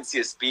 and we didn't see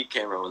a speed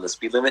camera when the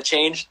speed limit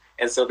changed,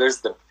 and so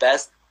there's the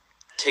best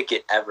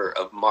ticket ever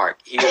of Mark.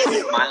 He was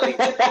smiling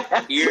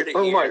ear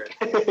to ear,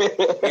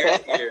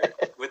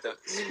 with a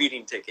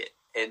speeding ticket,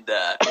 and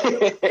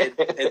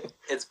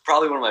it's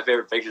probably one of my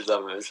favorite pictures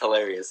of him. It was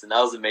hilarious, and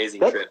that was an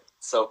amazing trip.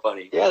 So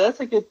funny. Yeah, that's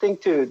a good thing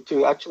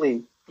to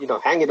actually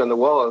hang it on the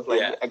wall.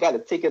 Like, I got a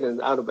ticket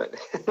and out of it.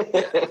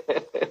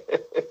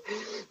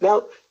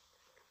 Now,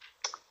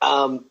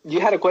 you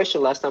had a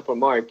question last time for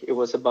Mark. It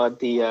was about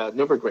the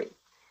Nürburgring.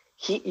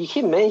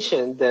 He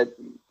mentioned that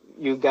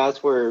you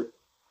guys were.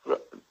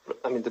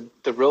 I mean,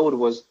 the road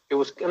was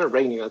kind of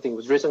raining. I think it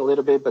was drizzling a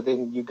little bit, but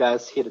then you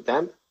guys hit a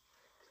dam.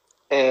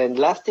 And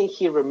last thing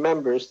he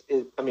remembers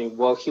is,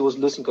 while he was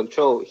losing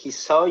control, he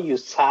saw you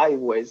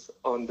sideways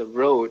on the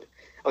road,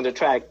 on the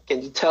track.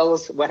 Can you tell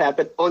us what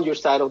happened on your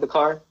side of the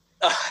car?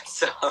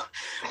 So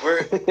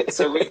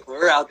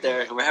we're out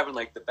there, and we're having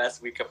like the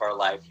best week of our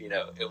life.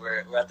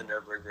 We're at the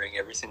Nürburgring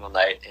every single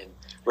night, and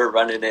we're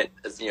running it.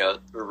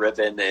 We're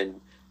ripping,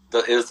 and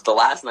it was the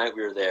last night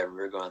we were there. We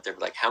were going out there,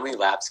 like, how many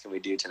laps can we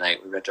do tonight?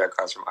 We rented our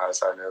cars from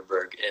RSR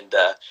Nürburg, and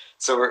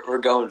so we're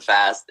going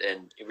fast,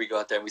 and we go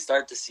out there, and we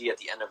start to see at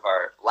the end of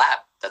our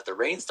lap that the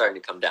rain's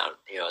starting to come down.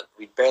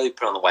 We barely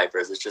put on the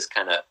wipers. It's just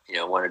kind of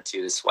one or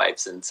two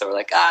swipes, and so we're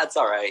like, it's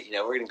all right.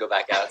 We're gonna go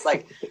back out. It's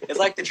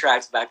like the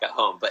tracks back at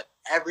home. But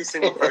every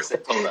single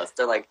person told us,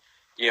 they're like,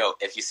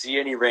 if you see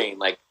any rain,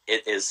 like,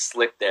 it is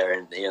slick there,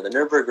 and the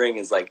Nürburgring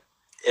is like,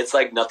 it's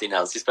like nothing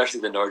else, especially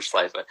the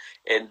Nordschleife.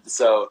 And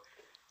so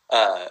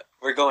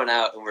we're going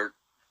out, and we're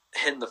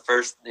hitting the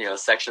first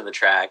section of the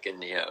track,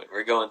 and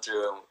we're going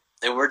through,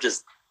 and we're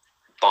just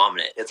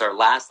bombing it. It's our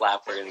last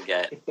lap we're gonna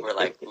get. We're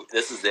like,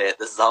 this is it.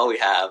 This is all we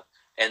have.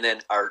 And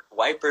then our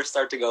wipers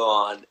start to go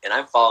on, and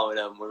I'm following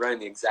them. We're running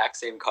the exact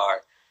same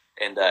car,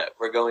 and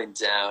we're going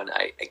down.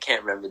 I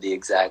can't remember the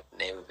exact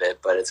name of it,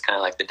 but it's kind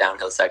of like the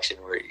downhill section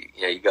where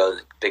you go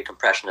the big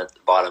compression at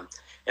the bottom.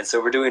 And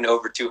so we're doing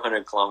over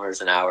 200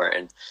 kilometers an hour,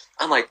 and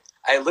I'm like,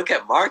 I look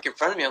at Mark in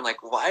front of me. I'm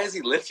like, why is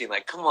he lifting?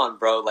 Like, come on,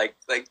 bro. Like,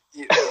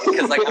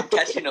 because like I'm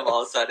catching him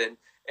all of a sudden,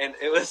 and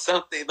it was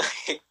something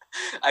like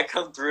I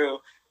come through,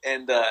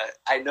 and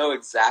I know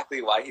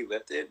exactly why he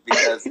lifted,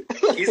 because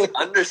he's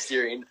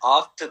understeering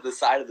off to the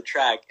side of the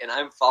track, and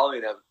I'm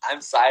following him. I'm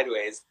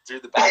sideways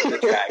through the back of the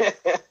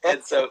track,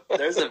 and so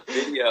there's a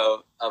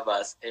video of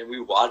us, and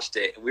we watched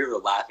it, and we were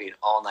laughing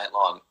all night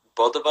long.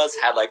 Both of us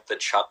had like the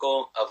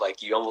chuckle of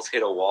like you almost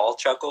hit a wall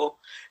chuckle,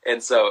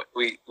 and so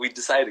we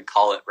decided to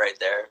call it right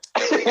there.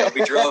 And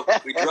we drove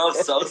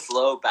so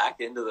slow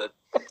back into the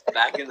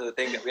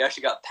thing that we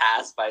actually got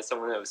passed by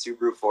someone in a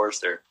Subaru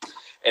Forester,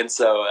 and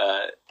so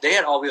they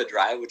had all-wheel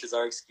drive, which is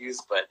our excuse,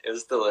 but it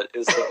was still an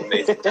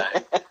amazing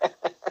time.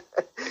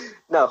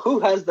 Now, who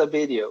has the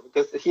video?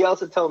 Because he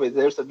also told me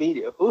there's a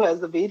video. Who has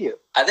the video?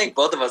 I think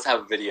both of us have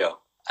a video.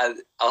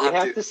 We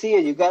have to see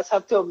it. You guys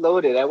have to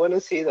upload it. I want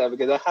to see that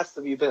because that has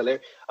to be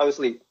hilarious.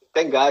 Obviously,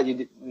 thank God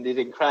you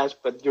didn't crash,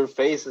 but your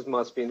faces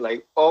must be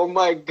like, oh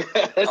my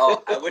God.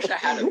 Oh, I wish I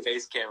had a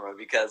face camera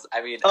because,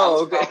 I mean, I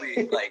was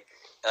probably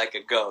like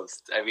a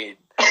ghost. I mean,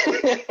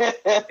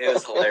 it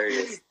was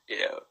hilarious, you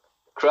know.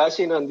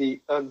 Crashing on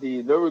the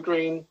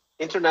Nürburgring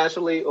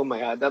internationally, oh my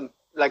God, that,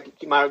 like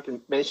Mark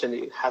mentioned,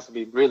 it has to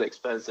be really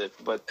expensive,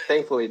 but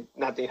thankfully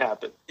nothing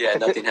happened. Yeah,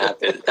 nothing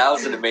happened. That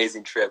was an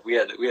amazing trip. We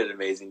had an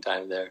amazing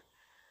time there.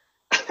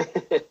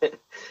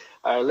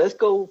 All right, let's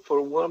go for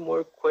one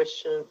more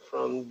question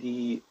from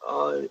the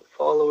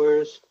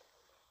followers.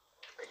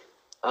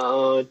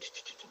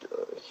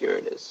 Here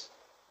it is.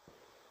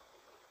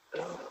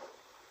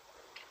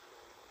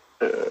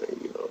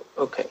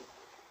 Okay,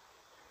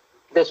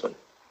 this one.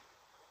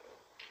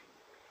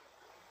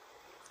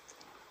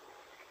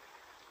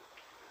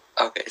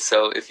 Okay,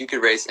 so if you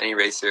could race any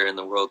racer in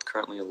the world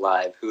currently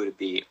alive, who would it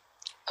be?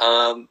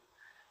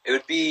 It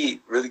would be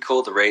really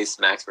cool to race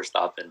Max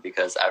Verstappen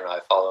because, I don't know, I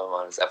follow him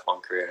on his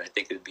F1 career, and I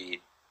think it would be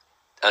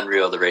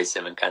unreal to race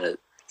him and kind of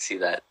see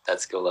that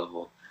skill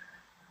level.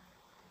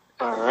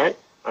 All right.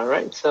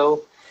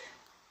 So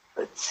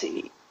let's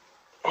see.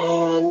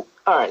 And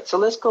all right, so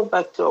let's go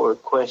back to our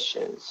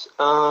questions.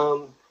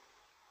 All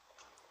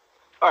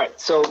right,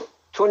 so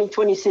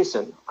 2020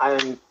 season,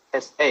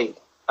 IMSA.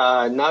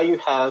 Now you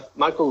have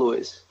Michael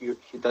Lewis.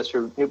 That's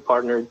your new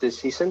partner this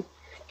season.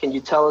 Can you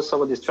tell us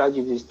some of the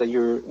strategies that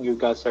you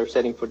guys are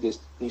setting for this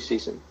new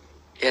season?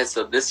 Yeah,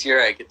 so this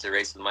year I get to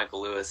race with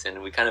Michael Lewis,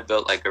 and we kind of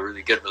built like a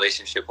really good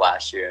relationship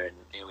last year.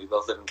 And we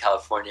both live in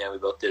California. We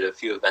both did a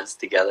few events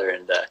together,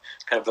 and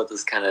kind of built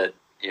this kind of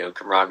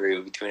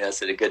camaraderie between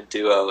us and a good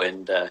duo.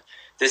 And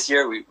this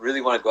year we really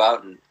want to go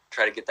out and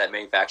try to get that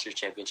manufacturers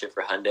championship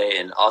for Hyundai,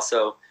 and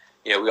also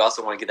we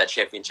also want to get that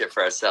championship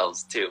for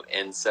ourselves too.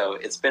 And so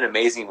it's been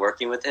amazing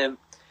working with him,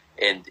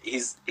 and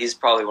he's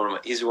probably one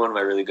of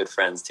my really good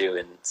friends too.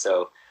 And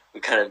so we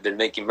kind of been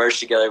making merch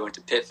together. We went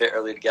to Pit Fit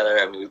early together.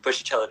 I mean, we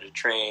push each other to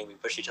train. We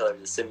push each other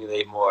to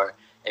simulate more.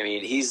 I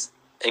mean, he's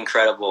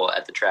incredible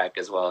at the track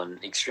as well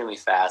and extremely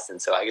fast.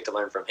 And so I get to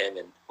learn from him.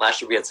 And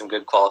last year we had some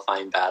good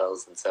qualifying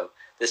battles. And so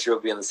this year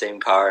we'll be in the same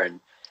car and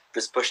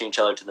just pushing each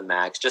other to the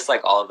max, just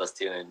like all of us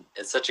do. And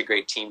it's such a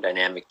great team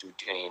dynamic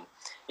between,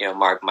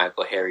 Mark,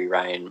 Michael, Harry,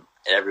 Ryan,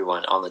 and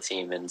everyone on the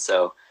team. And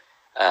so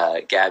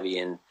Gabby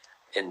and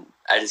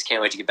I just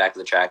can't wait to get back to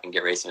the track and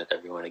get racing with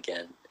everyone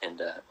again.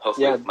 And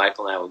hopefully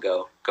Michael and I will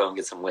go and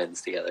get some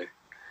wins together.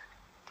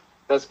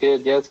 That's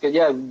good. Yeah, it's good.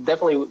 Yeah,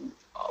 definitely.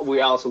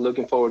 We're also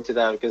looking forward to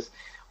that because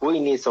we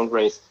need some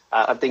race.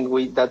 I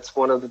think that's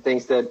one of the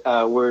things that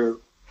we're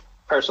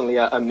personally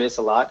I miss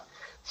a lot.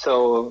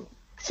 So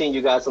seeing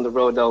you guys on the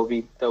road, that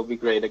will be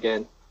great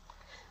again.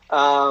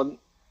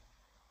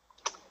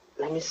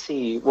 Let me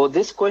see. Well,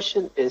 this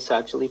question is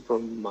actually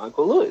from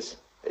Michael Lewis.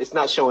 It's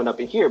not showing up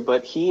in here,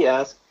 but he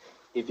asked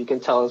if you can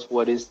tell us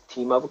what is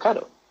Team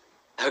Avocado.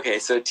 Okay,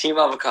 so Team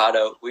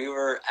Avocado, we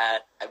were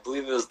at, I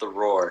believe it was the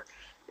Roar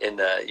in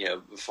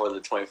the, before the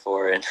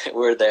 24, and we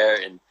were there,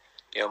 and,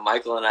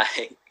 Michael and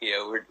I,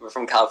 we're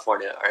from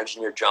California. Our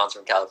engineer, John's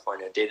from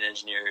California. Data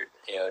engineer,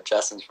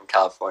 Justin's from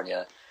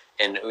California.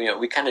 And,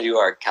 we kind of do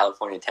our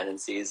California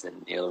tendencies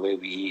and, the way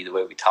we eat, the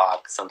way we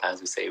talk.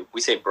 Sometimes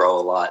we say bro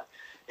a lot,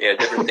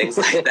 different things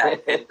like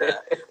that.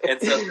 And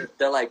so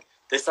they're like,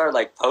 they started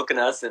like poking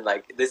us and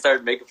like they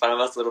started making fun of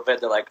us a little bit.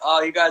 They're like,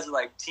 "Oh, you guys are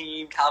like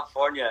Team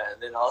California," and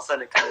then all of a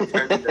sudden it kind of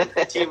turned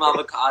into Team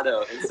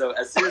Avocado. And so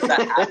as soon as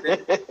that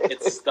happened,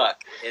 it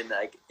stuck and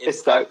like it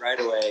stuck right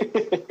away.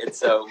 And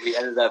so we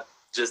ended up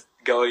just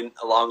going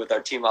along with our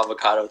Team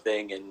Avocado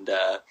thing and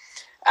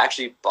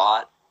actually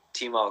bought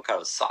Team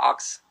Avocado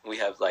socks. We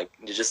have like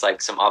just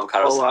like some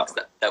avocado socks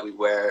that we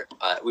wear.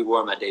 We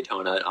wore them at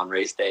Daytona on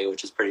race day,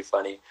 which is pretty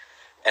funny.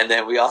 And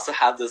then we also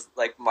have this,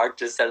 like Mark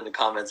just said in the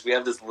comments, we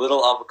have this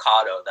little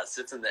avocado that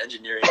sits in the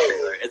engineering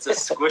trailer. It's a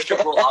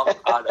squishable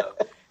avocado,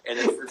 and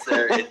it sits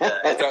there.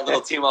 It's our little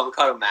Team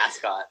Avocado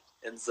mascot,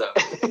 and so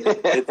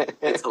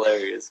it's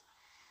hilarious.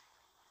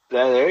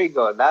 There you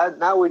go.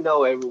 Now we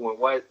know everyone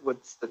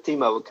what's the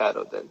Team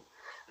Avocado then.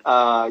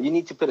 You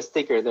need to put a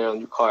sticker there on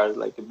your car,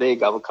 like a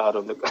big avocado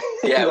on the car.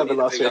 Yeah, we need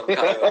a big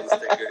avocado on the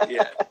sticker.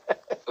 Yeah.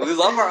 We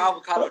love our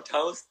avocado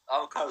toast,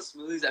 avocado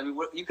smoothies. I mean,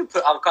 you can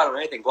put avocado on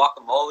anything,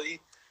 guacamole.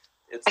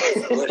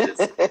 It's delicious.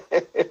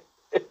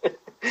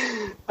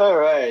 All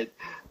right.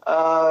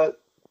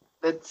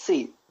 Let's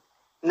see.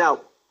 Now,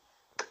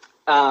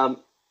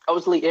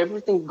 obviously,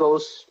 everything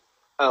goes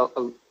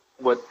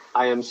what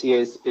IMCA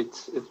is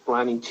it's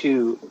planning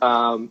to.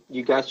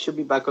 You guys should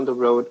be back on the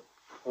road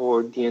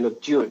for the end of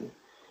June.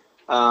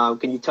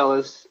 Can you tell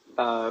us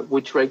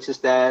which race is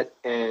that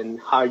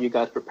and how are you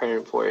guys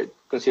preparing for it,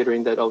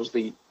 considering that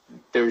obviously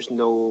there's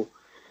no,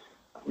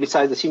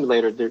 besides the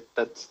simulator,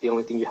 that's the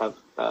only thing you have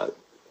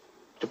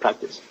to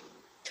practice?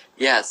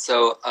 Yeah,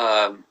 so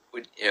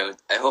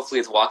hopefully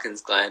it's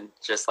Watkins Glen,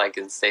 just like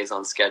it stays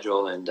on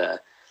schedule, and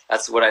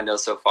that's what I know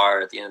so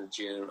far. At the end of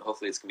June,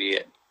 hopefully it's gonna be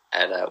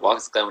at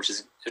Watkins Glen, which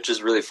is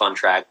a really fun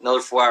track. Another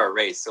 4-hour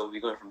race, so we'll be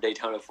going from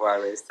Daytona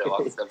 4-hour race to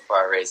Watkins Glen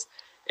 4-hour race,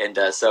 and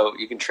so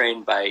you can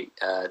train by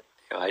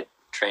I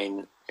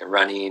train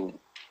running,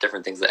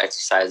 different things like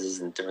exercises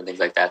and different things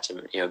like that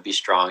to be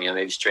strong.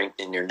 Maybe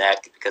strengthen your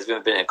neck because we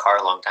haven't been in a car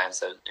a long time,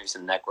 so maybe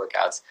some neck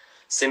workouts.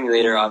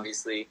 Simulator,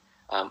 obviously.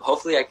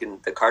 Hopefully,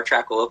 the car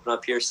track will open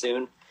up here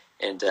soon,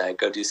 and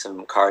go do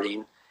some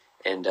karting,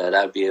 and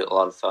that would be a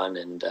lot of fun.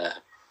 And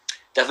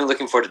definitely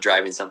looking forward to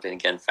driving something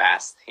again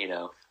fast,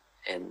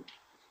 and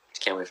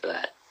can't wait for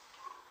that.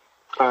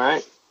 All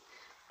right.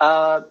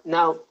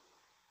 Now,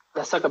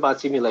 let's talk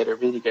about simulator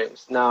video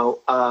games. Now,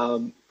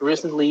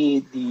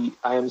 recently the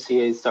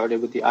IMCA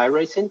started with the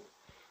iRacing.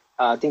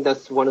 I think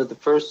that's one of the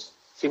first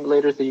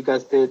simulators that you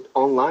guys did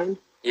online,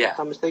 Yeah. if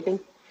I'm mistaken.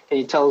 Can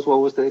you tell us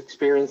what was the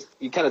experience?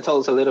 You kind of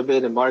told us a little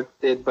bit, and Mark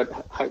did, but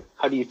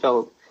how do you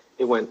feel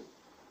it went?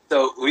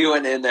 So we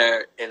went in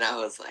there, and I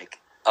was like,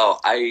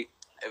 it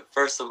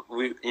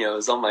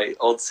was on my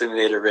old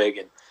simulator rig,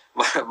 and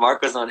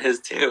Mark was on his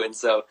too, and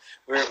so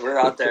we're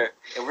out there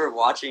and we're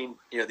watching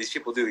these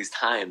people do these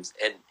times,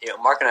 and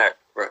Mark and I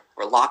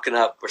we're locking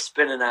up, we're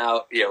spinning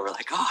out, we're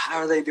like, how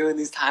are they doing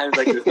these times?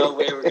 Like there's no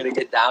way we're gonna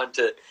get down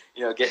to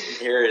getting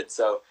here. And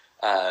so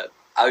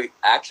I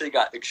actually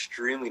got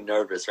extremely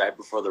nervous right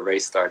before the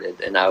race started,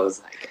 and I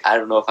was like, I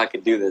don't know if I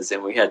could do this.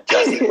 And we had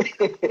Justin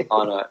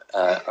on one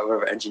of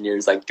our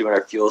engineers like doing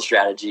our fuel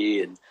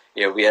strategy, and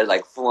we had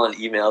like full on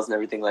emails and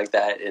everything like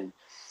that. And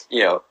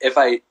if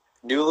I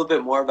knew a little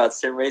bit more about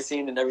sim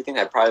racing and everything,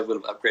 I probably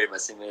would have upgraded my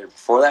simulator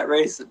before that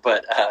race.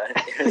 But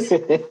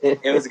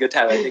it was a good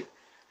time. I think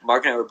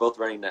Mark and I were both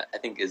running, I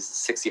think, is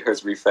 60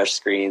 hertz refresh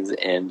screens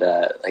and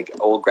like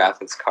old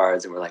graphics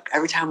cards, and we're like,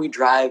 every time we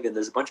drive and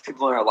there's a bunch of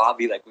people in our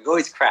lobby, like we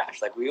always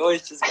crash, like we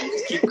just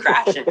keep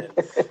crashing.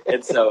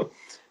 And so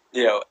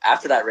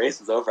after that race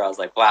was over, I was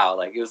like, wow,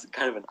 like it was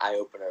kind of an eye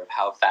opener of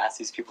how fast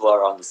these people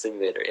are on the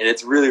simulator, and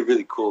it's really,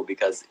 really cool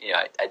because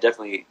I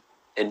definitely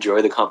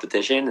enjoy the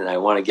competition and I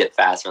want to get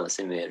faster on the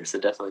simulator, so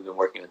definitely been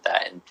working with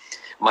that. And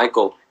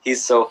Michael,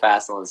 he's so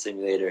fast on the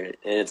simulator, and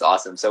it's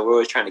awesome, so we're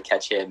always trying to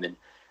catch him. And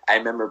I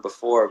remember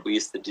before we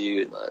used to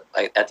do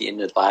like at the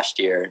end of last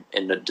year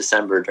in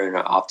December during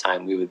our off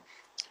time, we would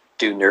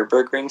do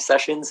Nürburgring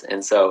sessions,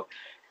 and so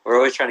we're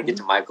always trying to get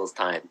to Michael's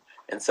time.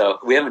 And so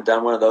we haven't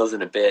done one of those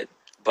in a bit,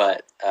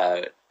 but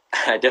I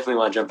definitely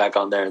want to jump back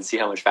on there and see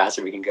how much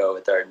faster we can go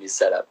with our new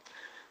setup.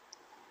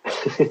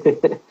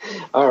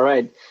 All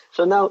right,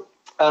 so now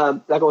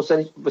like I was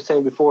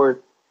saying before,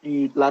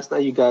 last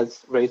night you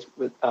guys raced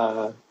with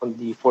on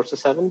the Forza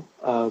 7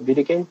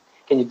 video game.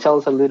 Can you tell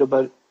us a little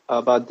bit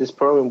about this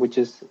program, which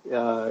is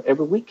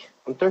every week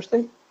on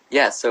Thursday?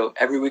 Yeah, so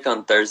every week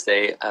on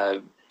Thursday,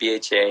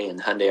 BHA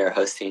and Hyundai are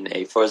hosting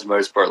a Forza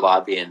Motorsport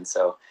lobby, and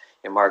so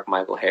Mark,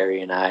 Michael,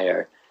 Harry, and I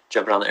are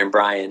jumping on there, and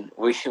Brian,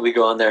 we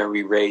go on there and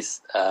we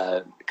race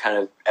kind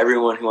of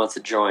everyone who wants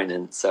to join,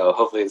 and so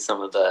hopefully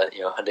some of the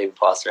Hyundai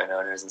Veloster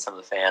owners and some of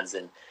the fans,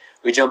 and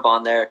we jump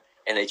on there.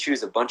 And they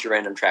choose a bunch of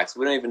random tracks.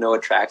 We don't even know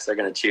what tracks they're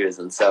going to choose.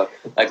 And so,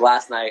 like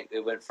last night,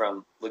 it went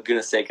from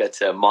Laguna Seca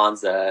to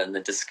Monza and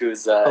then to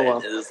Scusa. Oh, wow.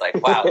 And it was like,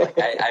 wow, like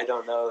I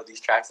don't know these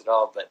tracks at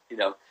all. But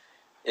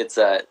it's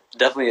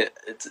definitely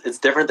it's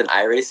different than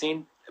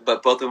iRacing.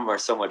 But both of them are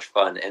so much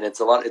fun, and it's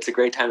a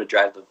great time to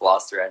drive the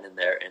Veloster in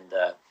there. And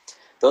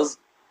those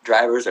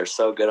drivers are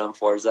so good on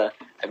Forza.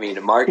 I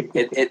mean, Mark.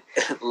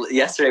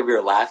 Yesterday we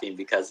were laughing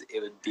because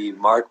it would be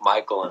Mark,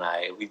 Michael, and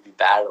I. We'd be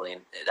battling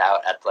it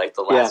out at like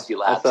the last few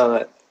laps,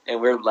 and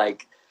we're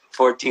like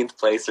 14th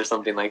place or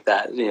something like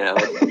that.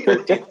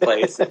 13th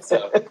place. And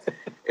so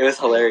it was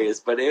hilarious,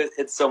 but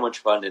it's so much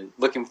fun, and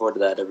looking forward to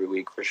that every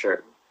week for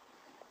sure.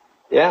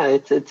 Yeah,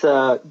 it's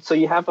so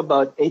you have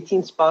about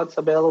 18 spots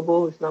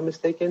available, if not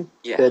mistaken.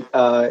 Yeah.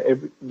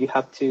 That you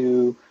have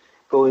to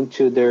go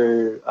into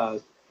their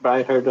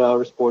Brian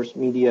Herdauer Sports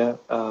Media,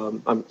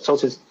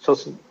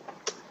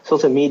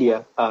 social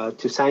media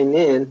to sign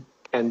in,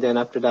 and then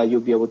after that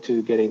you'll be able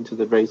to get into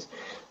the race.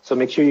 So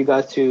make sure you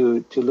guys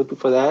to look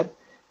for that.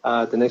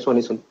 The next one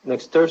is on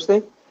next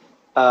Thursday.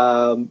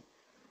 Now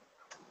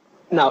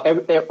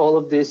all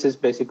of this is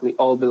basically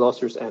all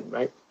Velocir's End,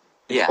 right?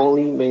 Yeah.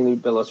 Only mainly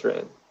Veloster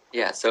End.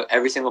 Yeah. So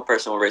every single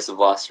person will race a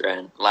Veloster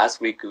End. Last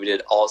week we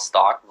did all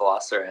stock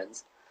Veloster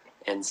Ends.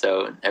 And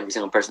so every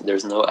single person,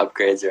 there's no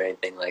upgrades or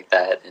anything like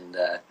that. And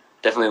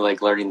definitely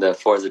like learning the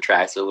Forza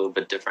tracks are a little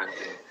bit different.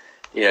 And,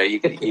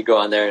 you go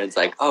on there and it's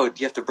like, oh, do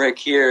you have to brake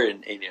here?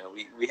 And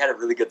we had a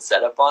really good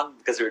setup on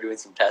because we were doing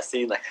some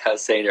testing, like I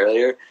was saying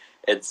earlier.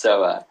 And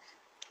so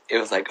it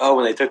was like, oh,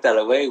 when they took that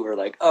away, we were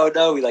like, oh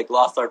no, we like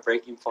lost our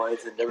braking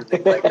points and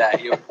everything like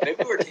that.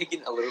 Maybe we're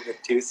taking it a little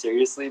bit too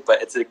seriously,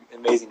 but it's an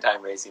amazing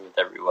time racing with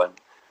everyone.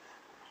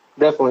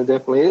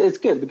 Definitely. It's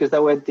good because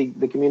that way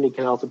the community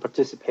can also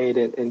participate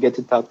and get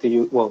to talk to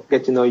you,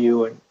 get to know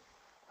you and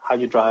how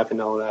you drive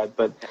and all that.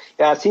 But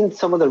yeah, I've seen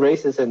some of the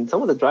races and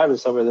some of the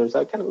drivers over there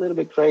are kind of a little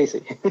bit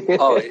crazy.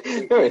 Oh,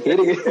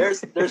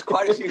 there's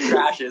quite a few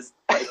crashes.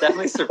 But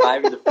definitely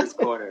surviving the first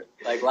corner.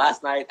 Like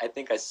last night, I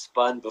think I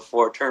spun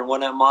before turn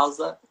one at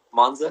Monza,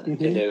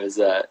 Mm-hmm. and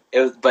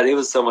it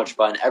was so much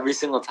fun. Every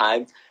single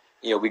time,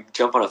 we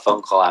jump on a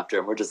phone call after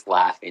and we're just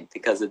laughing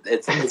because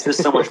it's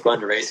just so much fun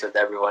to race with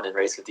everyone and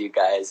race with you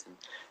guys and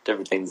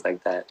different things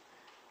like that.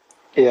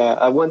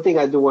 Yeah, one thing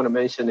I do want to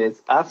mention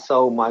is I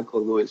saw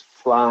Michael Lewis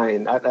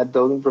flying. I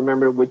don't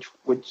remember which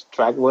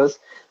track was,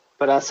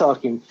 but I saw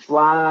him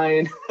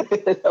flying.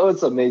 That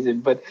was amazing.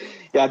 But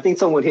yeah, I think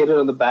someone hit it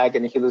on the back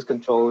and he lost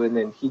control and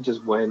then he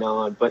just went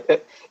on. But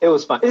it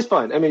was fun. It's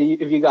fun. I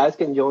mean, if you guys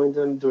can join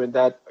them during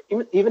that,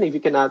 even if you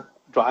cannot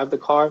drive the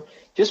car,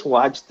 just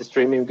watch the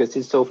streaming because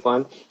it's so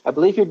fun. I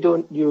believe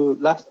you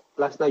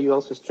last night you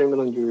also streamed it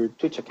on your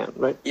Twitch account,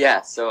 right?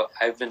 Yeah, so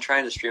I've been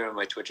trying to stream on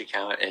my Twitch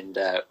account, and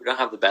we don't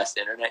have the best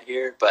internet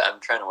here, but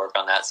I'm trying to work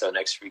on that so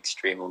next week's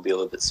stream will be a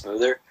little bit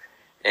smoother.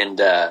 And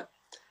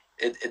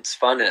it's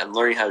fun, and I'm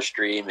learning how to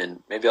stream,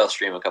 and maybe I'll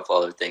stream a couple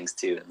other things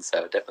too. And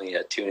so definitely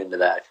tune into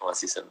that if you want to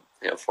see some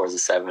Forza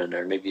 7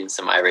 or maybe even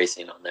some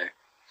iRacing on there.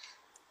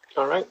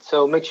 All right,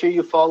 so make sure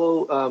you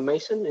follow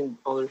Mason in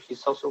all of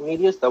his social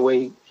medias. That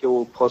way he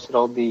will post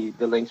all the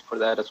links for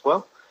that as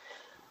well.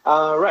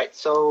 Right,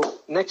 so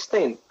next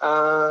thing.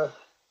 So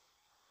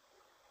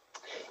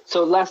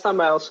last time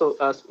I also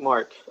asked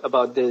Mark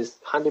about this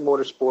Hyundai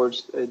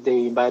Motorsports.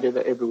 They invited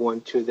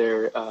everyone to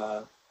their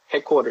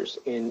headquarters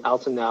in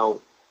Altenau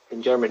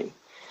in Germany.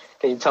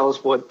 Can you tell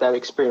us what that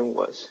experience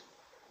was?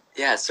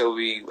 Yeah, so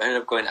we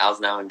ended up going to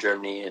Altenau in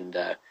Germany, and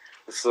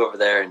we flew over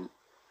there, and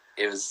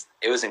it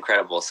was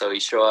incredible. So you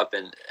show up,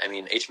 and I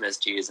mean,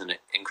 HMSG is an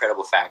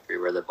incredible factory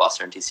where the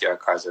Veloster and TCR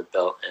cars are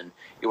built, and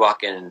you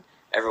walk in and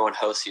everyone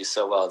hosts you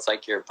so well. It's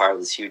like you're part of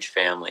this huge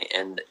family,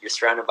 and you're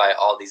surrounded by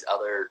all these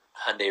other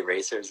Hyundai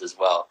racers as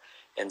well.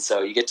 And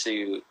so you get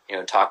to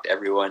talk to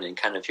everyone and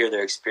kind of hear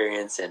their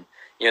experience. And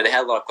they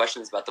had a lot of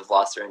questions about the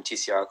Veloster and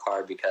TCR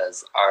car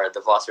because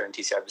the Veloster and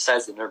TCR,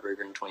 besides the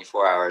Nürburgring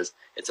 24 hours,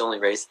 it's only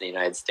raced in the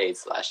United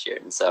States last year.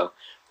 And so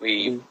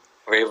we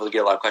were able to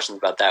get a lot of questions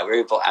about that. We were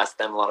able to ask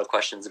them a lot of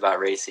questions about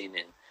racing,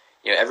 and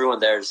everyone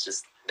there is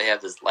just, they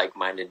have this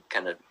like-minded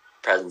kind of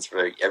presence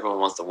where everyone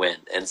wants to win.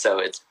 And so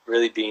it's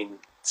really being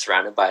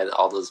surrounded by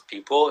all those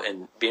people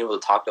and being able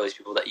to talk to all these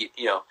people that you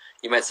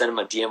might send them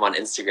a DM on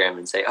Instagram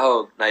and say,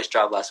 oh, nice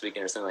job last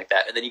weekend or something like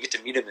that, and then you get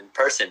to meet them in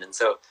person. And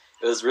so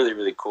it was really,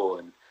 really cool,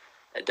 and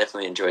I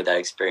definitely enjoyed that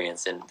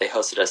experience. And they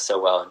hosted us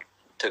so well and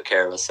took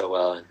care of us so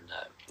well, and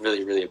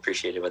really, really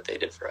appreciated what they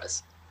did for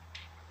us.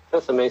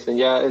 That's amazing.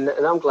 Yeah, and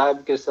I'm glad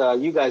because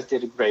you guys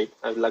did it great.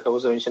 Like I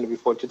was mentioning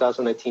before,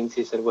 2019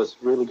 season was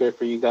really good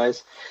for you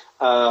guys.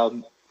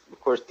 Of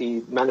course,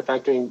 the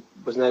manufacturing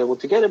was not able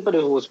to get it, but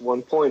it was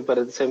 1 point. But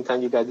at the same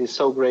time, you guys did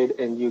so great,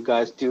 and you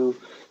guys do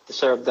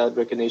deserve that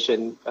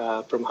recognition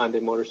from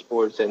Hyundai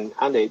Motorsports and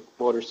Hyundai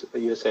Motors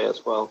USA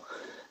as well.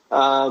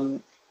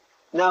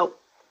 Now,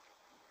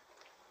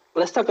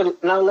 let's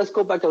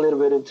go back a little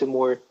bit into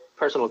more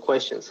personal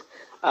questions.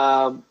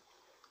 Now,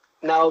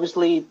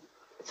 obviously,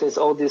 since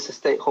all this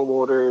stay-at-home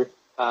order,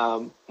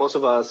 most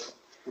of us,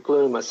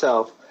 including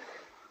myself,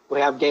 we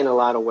have gained a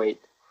lot of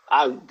weight.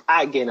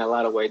 I gained a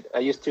lot of weight. I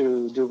used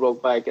to do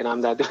road bike, and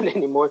I'm not doing it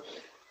anymore.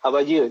 How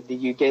about you?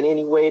 Did you gain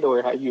any weight,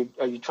 or are you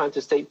trying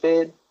to stay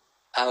fit?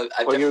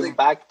 Or you're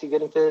back to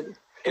getting fit?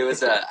 It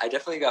was I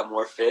definitely got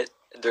more fit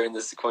during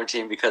this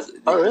quarantine because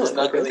there's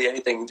not really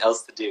anything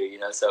else to do,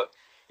 So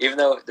even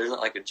though there's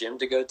not like a gym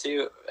to go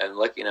to, I'm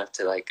lucky enough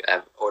to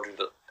I've ordered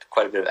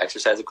quite a bit of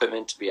exercise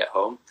equipment to be at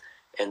home.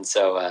 And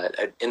so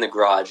in the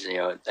garage,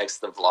 next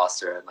to the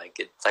Veloster, and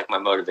it's like my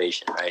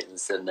motivation, right? And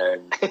sitting there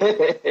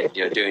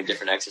and doing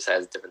different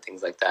exercises, different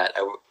things like that.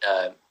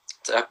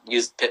 So I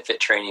used Pit Fit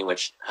training,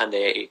 which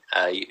Hyundai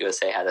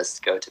USA had us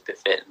go to Pit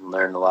Fit and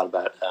learn a lot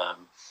about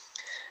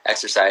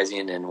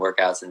exercising and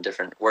workouts and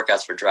different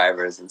workouts for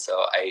drivers. And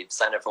so I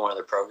signed up for one of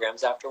their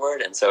programs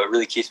afterward. And so it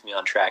really keeps me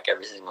on track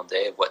every single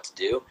day of what to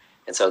do.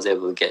 And so I was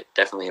able to get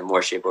definitely in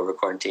more shape over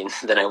quarantine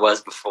than I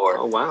was before.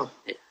 Oh, wow.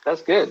 Yeah.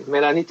 That's good.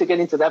 Man, I need to get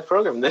into that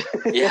program then.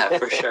 Yeah,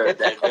 for sure.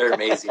 They're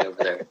amazing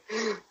over there.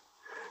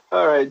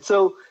 All right.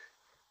 So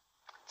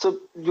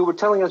you were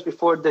telling us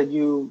before that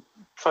you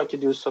try to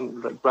do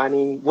some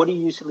running. What do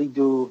you usually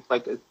do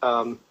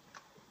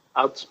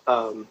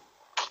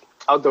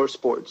outdoor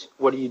sports?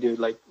 What do you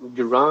do?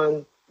 You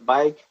run,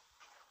 bike?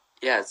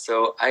 Yeah,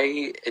 so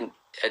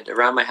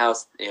around my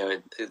house,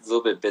 it's a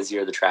little bit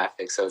busier, the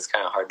traffic, so it's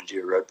kind of hard to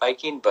do road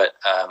biking, but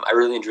I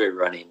really enjoy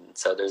running.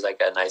 So there's a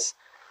nice,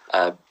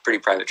 pretty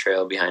private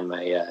trail behind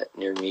my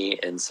near me,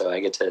 and so I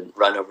get to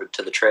run over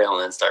to the trail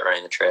and then start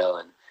running the trail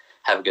and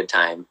have a good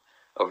time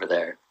over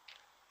there.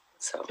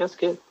 So that's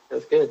good.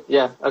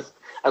 Yeah,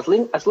 as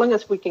long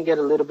as we can get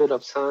a little bit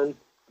of sun,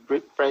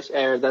 fresh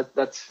air,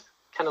 that's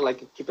kind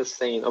of keep us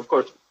sane. Of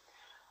course,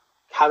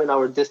 having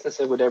our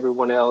distances with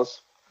everyone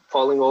else,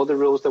 following all the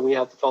rules that we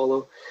have to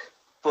follow.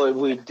 but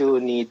we do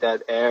need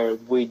that air.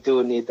 We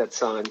do need that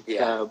sun.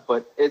 Yeah.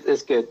 But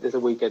it's good. It's a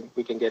weekend.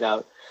 We can get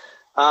out.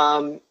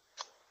 All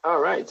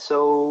right.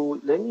 So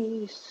let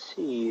me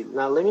see.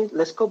 Now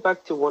let's go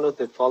back to one of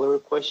the follower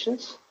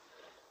questions.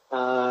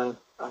 I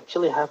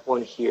actually have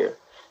one here.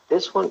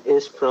 This one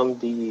is from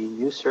the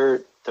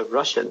user, the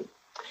Russian.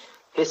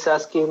 He's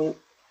asking,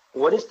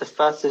 what is the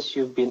fastest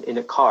you've been in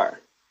a car?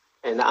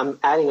 And I'm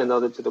adding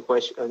another to the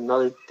question.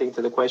 Another thing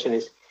to the question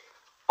is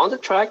on the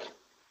track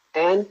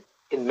and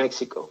in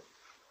Mexico.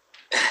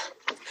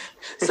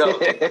 So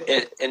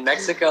in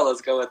Mexico,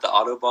 let's go with the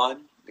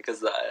Autobahn,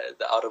 because the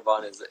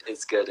Autobahn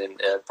is good,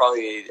 and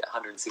probably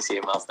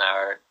 168 miles an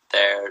hour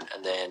there.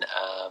 And then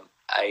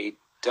I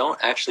don't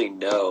actually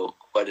know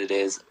what it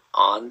is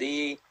on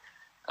the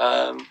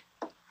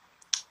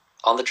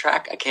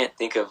track. I can't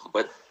think of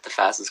what the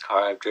fastest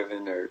car I've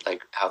driven or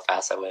like how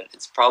fast I went.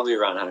 It's probably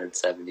around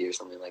 170 or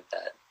something like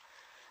that.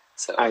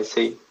 So I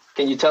see.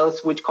 Can you tell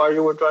us which car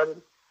you were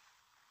driving?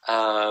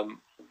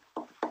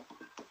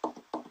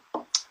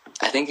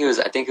 I think it was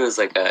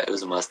like it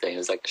was a Mustang. It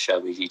was like a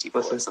Shelby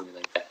GT4 or something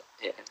like that.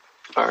 Yeah.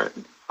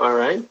 All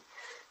right.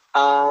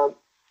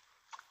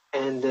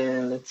 And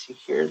then let's see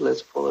here.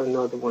 Let's pull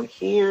another one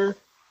here.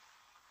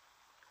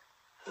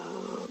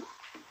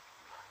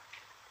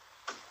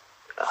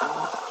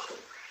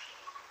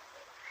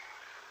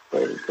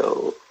 There we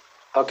go.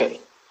 Okay,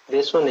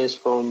 this one is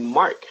from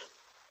Mark.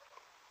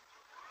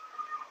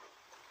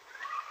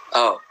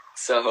 Oh,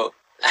 so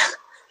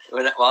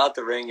while at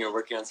the ring, you're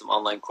working on some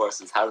online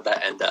courses. How did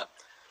that end up?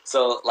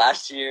 So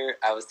last year,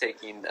 I was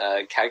taking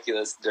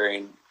calculus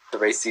during the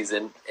race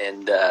season,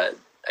 and I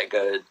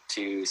go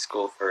to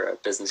school for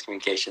business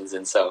communications,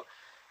 and so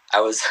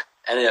I was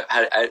ended up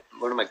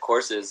one of my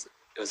courses.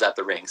 It was at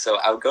the ring, so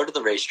I would go to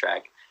the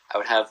racetrack. I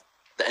would have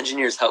the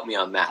engineers help me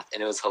on math,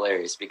 and it was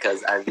hilarious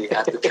because I'd be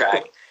at the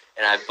track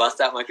and I'd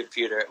bust out my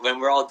computer when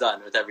we're all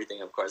done with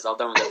everything. Of course, all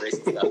done with the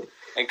racing stuff,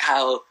 and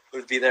Kyle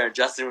would be there, and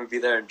Justin would be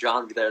there, and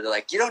John would be there. They're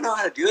like, "You don't know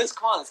how to do this?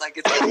 Come on, it's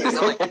calculus."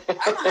 I'm like,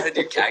 "I don't know how to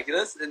do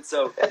calculus," and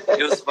so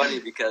it was funny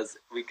because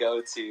we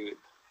go to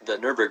the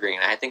Nürburgring,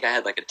 and I think I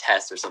had like a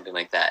test or something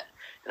like that,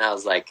 and I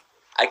was like,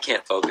 I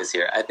can't focus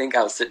here. I think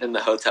I was sitting in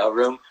the hotel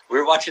room. We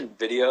were watching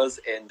videos,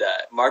 and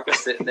Mark was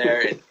sitting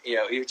there, and he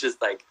was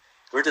just like,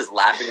 we're just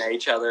laughing at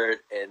each other,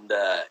 and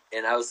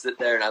I was sitting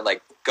there, and I'd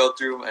like go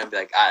through and be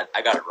like,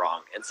 I got it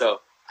wrong, and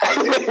so I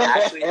didn't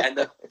actually end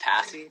up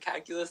passing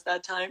calculus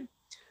that time,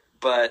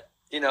 but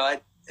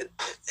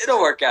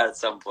it'll work out at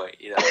some point,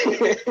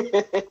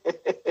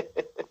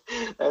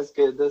 That's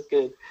good. That's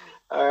good.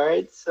 All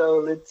right, so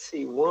let's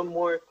see. One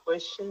more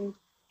question.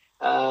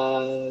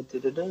 And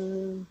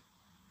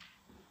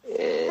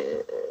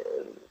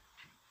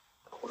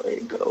where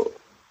you go?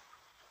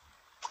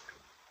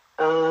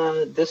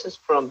 This is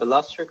from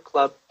Veloster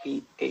Club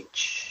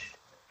PH.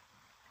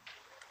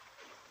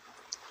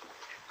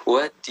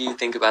 What do you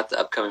think about the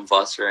upcoming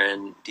Veloster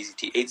and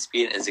DCT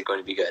 8-speed? Is it going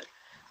to be good?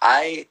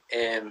 I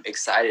am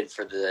excited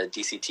for the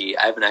DCT.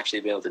 I haven't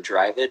actually been able to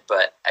drive it,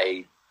 but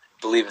I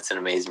believe it's an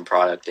amazing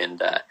product,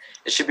 and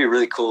it should be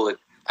really cool.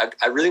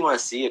 I really want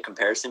to see a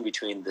comparison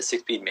between the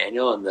 6-speed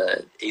manual and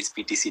the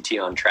 8-speed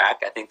DCT on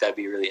track. I think that'd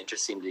be really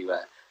interesting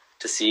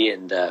to see.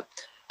 And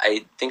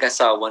I think I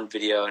saw one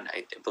video, and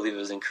I believe it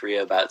was in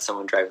Korea, about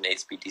someone driving the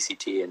 8-speed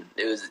DCT, and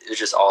it was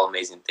just all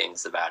amazing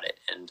things about it.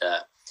 And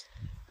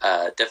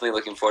definitely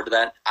looking forward to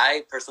that.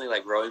 I personally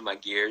like rolling my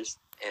gears,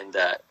 and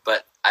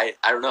but I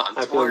don't know. I'm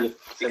torn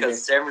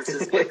because San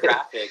Francisco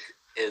traffic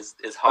is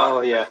hard.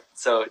 Oh yeah.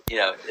 So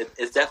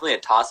it's definitely a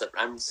toss up.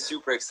 I'm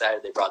super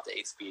excited they brought the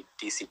 8-speed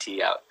DCT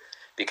out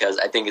because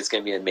I think it's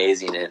going to be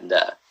amazing, and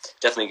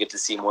definitely get to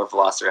see more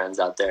Velocirens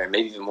out there, and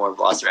maybe even more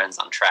Velocirens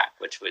on track,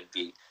 which would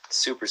be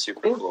super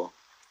cool.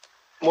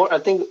 More, I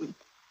think.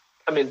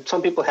 I mean,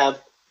 some people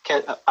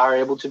are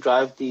able to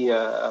drive the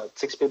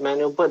 6-speed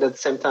manual, but at the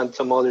same time,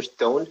 some others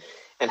don't.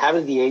 And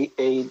having the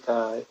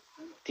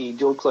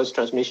dual clutch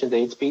transmission, the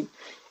 8-speed,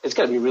 it's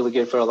going to be really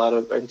good for a lot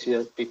of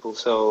enthusiastic people.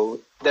 So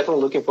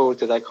definitely looking forward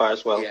to that car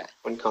as well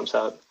when it comes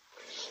out.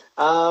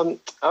 All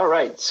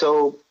right.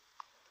 So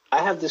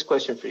I have this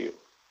question for you.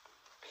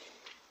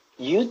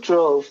 You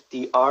drove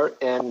the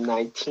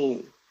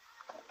RM19.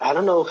 I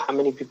don't know how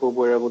many people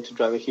were able to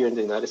drive it here in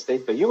the United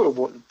States, but you were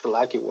the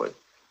lucky one.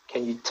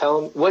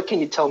 What can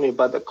you tell me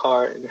about the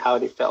car and how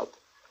it felt?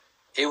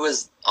 It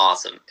was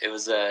awesome. It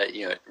was a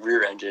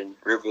rear engine,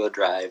 rear wheel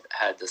drive,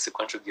 had the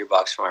sequential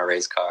gearbox from our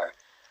race car.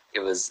 It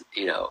was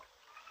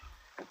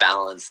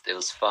balanced. It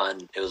was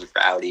fun. It was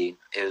rowdy.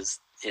 It was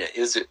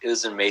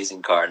an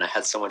amazing car, and I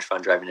had so much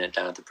fun driving it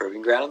down at the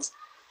proving grounds.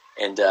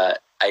 And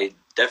I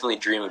definitely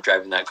dream of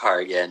driving that car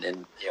again.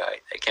 And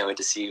I can't wait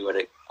to see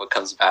what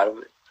comes out of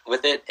it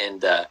with it.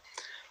 And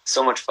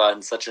so much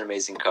fun, such an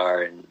amazing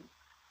car, and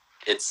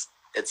it's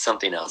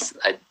something else.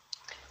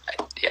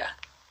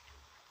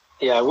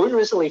 Yeah, we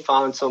recently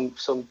found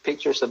some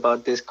pictures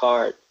about this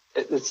car.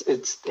 It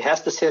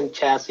has the same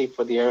chassis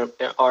for the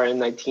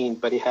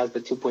RM19, but it has the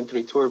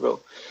 2.3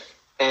 turbo.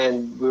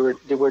 and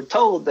they were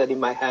told that it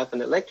might have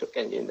an electric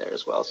engine there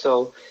as well.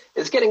 So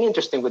it's getting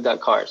interesting with that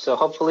car. So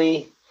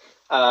hopefully,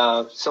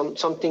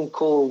 something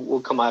cool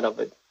will come out of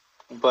it.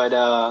 But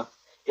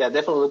yeah,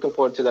 definitely looking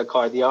forward to that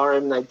car. The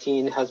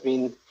RM19 has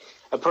been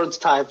a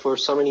prototype for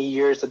so many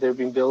years that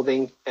they've been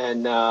building, and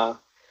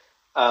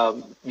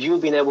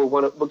you've been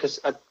able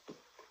because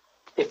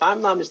if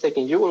I'm not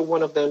mistaken, you were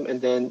one of them, and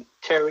then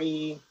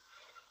Terry.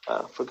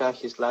 Forgot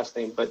his last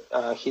name, but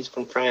he's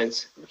from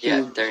France. He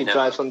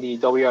drives on the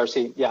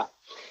WRC. Yeah,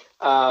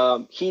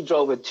 he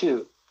drove it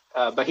too,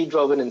 but he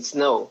drove it in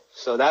snow.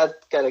 So that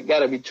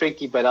gotta be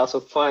tricky, but also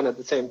fun at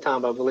the same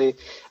time. I believe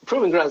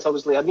Proving Grounds.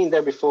 Obviously, I've been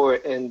there before,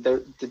 and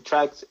the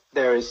tracks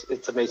there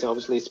it's amazing.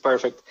 Obviously, it's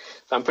perfect.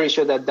 So I'm pretty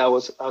sure that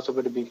was also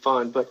going to be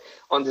fun. But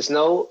on the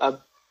snow,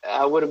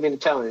 I would have been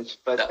a challenge.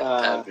 But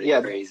that would be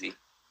crazy.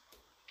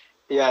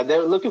 Yeah,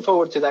 they're looking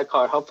forward to that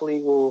car.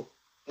 Hopefully,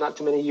 not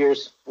too many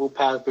years will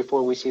pass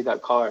before we see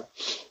that car.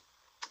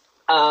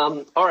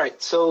 All right,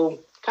 so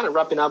kind of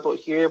wrapping up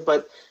here,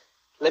 but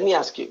let me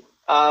ask you,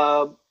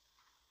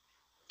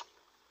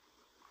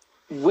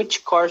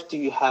 which cars do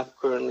you have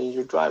currently in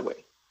your driveway?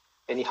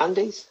 Any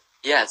Hyundais?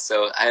 Yeah,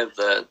 so I have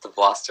the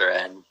Veloster,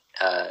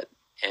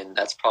 and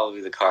that's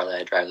probably the car that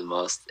I drive the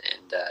most,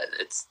 and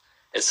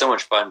it's so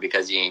much fun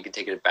because you can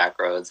take it to back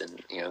roads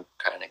and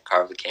kind of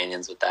carve the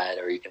canyons with that,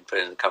 or you can put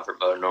it in the comfort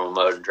mode, normal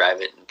mode, and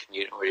drive it and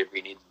commute whatever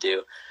you need to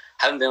do.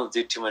 Haven't been able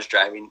to do too much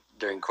driving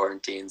during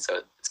quarantine, so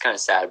it's kind of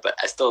sad, but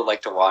I still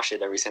like to wash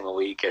it every single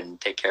week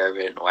and take care of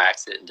it and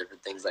wax it and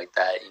different things like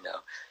that,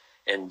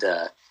 and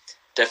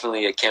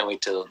definitely I can't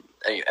wait till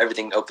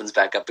everything opens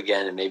back up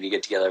again and maybe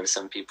get together with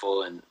some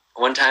people. And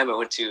one time I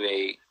went to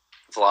a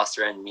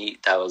Veloster End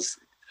meet that was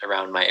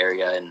around my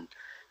area, and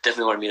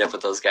definitely want to meet up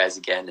with those guys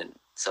again, and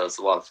so it's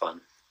a lot of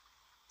fun.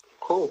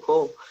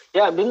 Cool.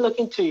 Yeah, I've been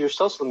looking to your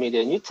social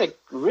media, and you take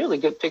really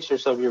good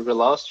pictures of your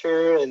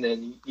Veloster, and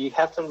then you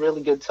have some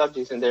really good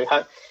subjects in there.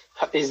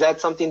 Is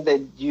that something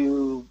that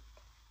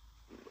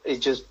it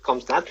just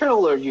comes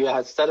natural, or you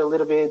have studied a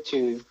little bit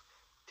to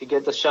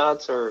get the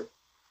shots, or?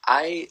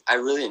 I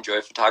really enjoy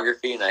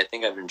photography, and I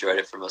think I've enjoyed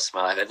it for most of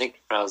my life. I think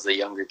when I was a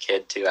younger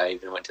kid too, I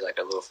even went to like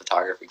a little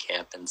photography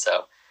camp, and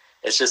so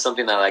it's just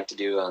something that I like to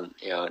do on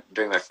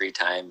during my free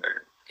time,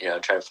 or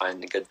try to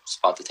find a good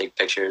spot to take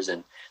pictures.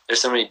 And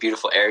there's so many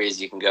beautiful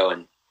areas you can go,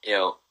 and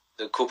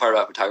the cool part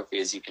about photography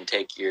is you can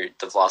take the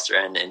Veloster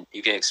End and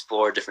you can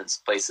explore different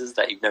places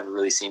that you've never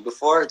really seen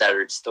before that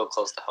are still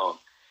close to home.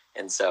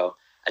 And so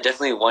I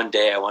definitely one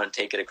day I want to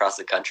take it across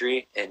the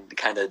country and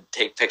kind of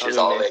take pictures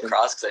all the way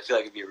across, because I feel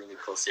like it'd be a really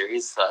cool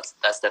series. So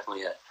that's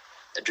definitely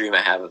a dream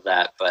I have of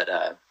that. But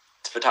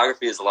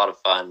photography is a lot of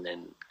fun,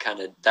 and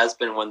kind of that's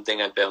been one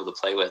thing I've been able to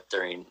play with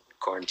during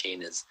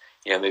quarantine is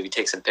maybe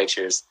take some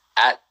pictures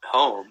at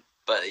home,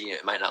 but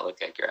it might not look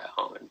like you're at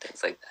home and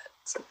things like that.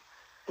 So.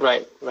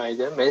 Right.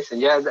 Yeah, amazing.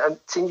 Yeah, I've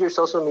seen your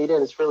social media,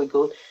 and it's really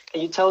cool.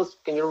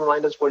 Can you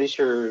remind us what is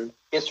your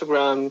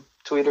Instagram,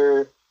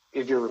 Twitter,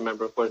 if you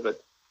remember, of course,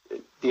 but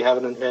do you have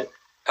it on head?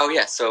 Oh,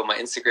 yeah. So my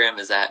Instagram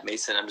is at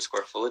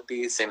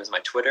Mason_Filippi, same as my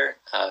Twitter.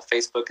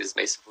 Facebook is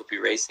Mason Filippi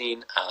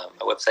Racing.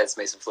 My website is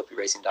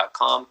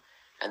MasonFilippiRacing.com.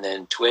 And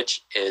then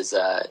Twitch is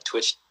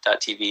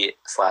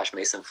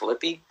twitch.tv/Mason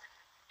Filippi.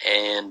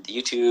 And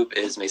YouTube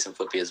is Mason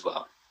Filippi as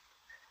well.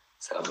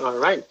 So. All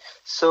right.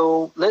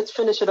 So let's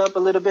finish it up a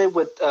little bit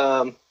with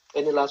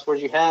any last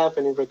words you have,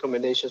 any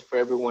recommendations for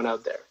everyone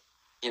out there.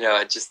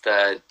 I just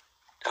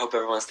hope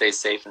everyone stays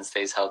safe and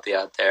stays healthy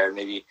out there.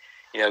 Maybe,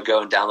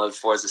 go and download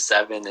Forza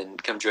 7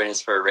 and come join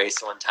us for a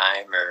race one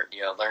time, or,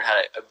 learn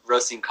how to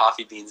roasting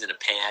coffee beans in a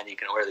pan. You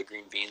can order the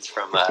green beans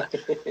from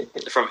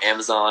from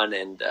Amazon,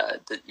 and,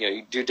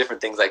 you do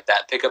different things like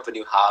that. Pick up a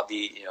new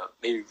hobby,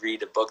 maybe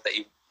read a book that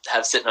you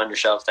have sitting on your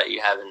shelf that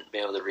you haven't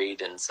been able to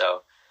read. And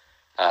so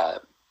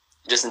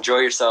just enjoy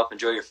yourself,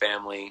 enjoy your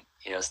family,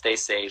 stay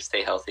safe,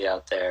 stay healthy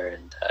out there,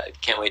 and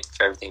can't wait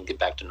for everything to get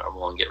back to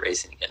normal and get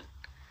racing again.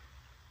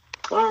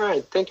 All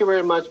right. Thank you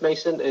very much,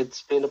 Mason.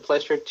 It's been a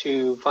pleasure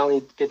to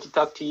finally get to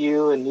talk to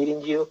you and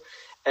meeting you,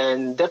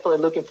 and definitely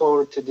looking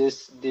forward to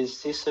this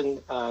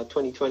season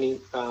 2020.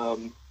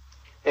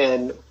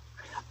 And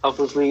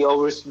obviously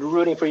always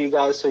rooting for you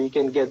guys so you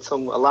can get a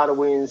lot of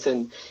wins,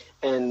 and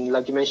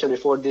like you mentioned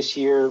before, this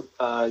year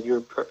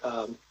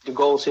the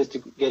goals is to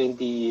get in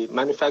the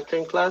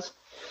manufacturing class.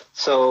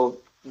 So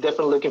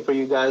definitely looking for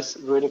you guys,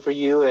 rooting for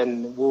you,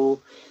 and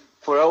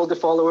for all the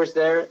followers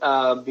there,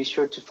 be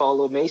sure to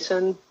follow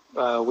Mason.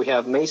 We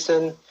have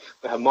Mason,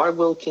 we have Mark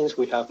Wilkins,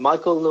 we have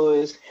Michael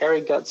Lewis,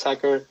 Harry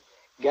Gutsacker,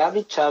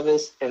 Gabby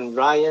Chavez, and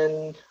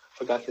Ryan, I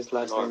forgot his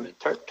last name,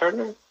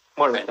 Turner?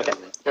 Mormon, okay,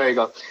 there you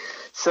go.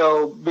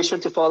 So be sure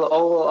to follow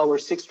all our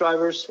 6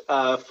 drivers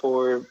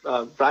for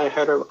Brian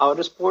Herter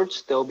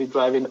Autosports. They'll be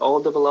driving all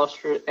the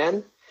Veloster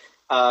N.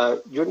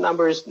 Your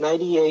number is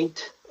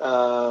 98.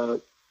 I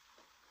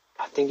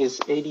think it's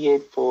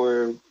 88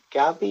 for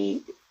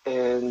Gabby,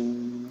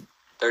 and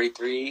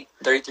 33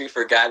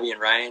 for Gabby and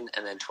Ryan,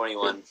 and then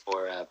 21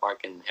 for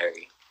Mark and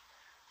Harry.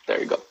 There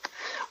you go.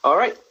 All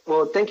right.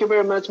 Well, thank you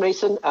very much,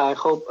 Mason. I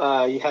hope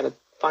you had a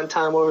fun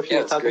time over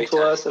here talking to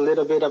us a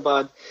little bit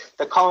about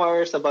the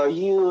cars, about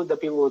you, the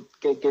people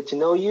get to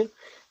know you.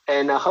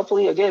 And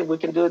hopefully, again, we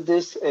can do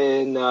this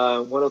in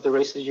one of the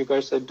races you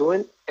guys are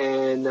doing.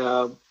 And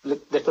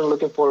definitely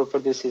looking forward for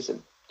this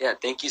season. Yeah,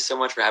 thank you so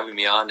much for having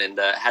me on, and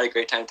had a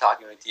great time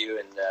talking with you.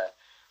 And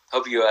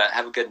hope you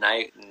have a good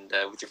night and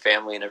with your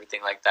family and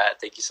everything like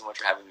that. Thank you so much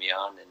for having me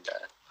on, and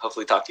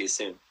hopefully talk to you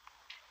soon.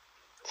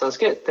 Sounds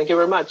good. Thank you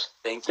very much.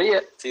 Thank you. See ya.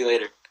 See you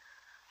later.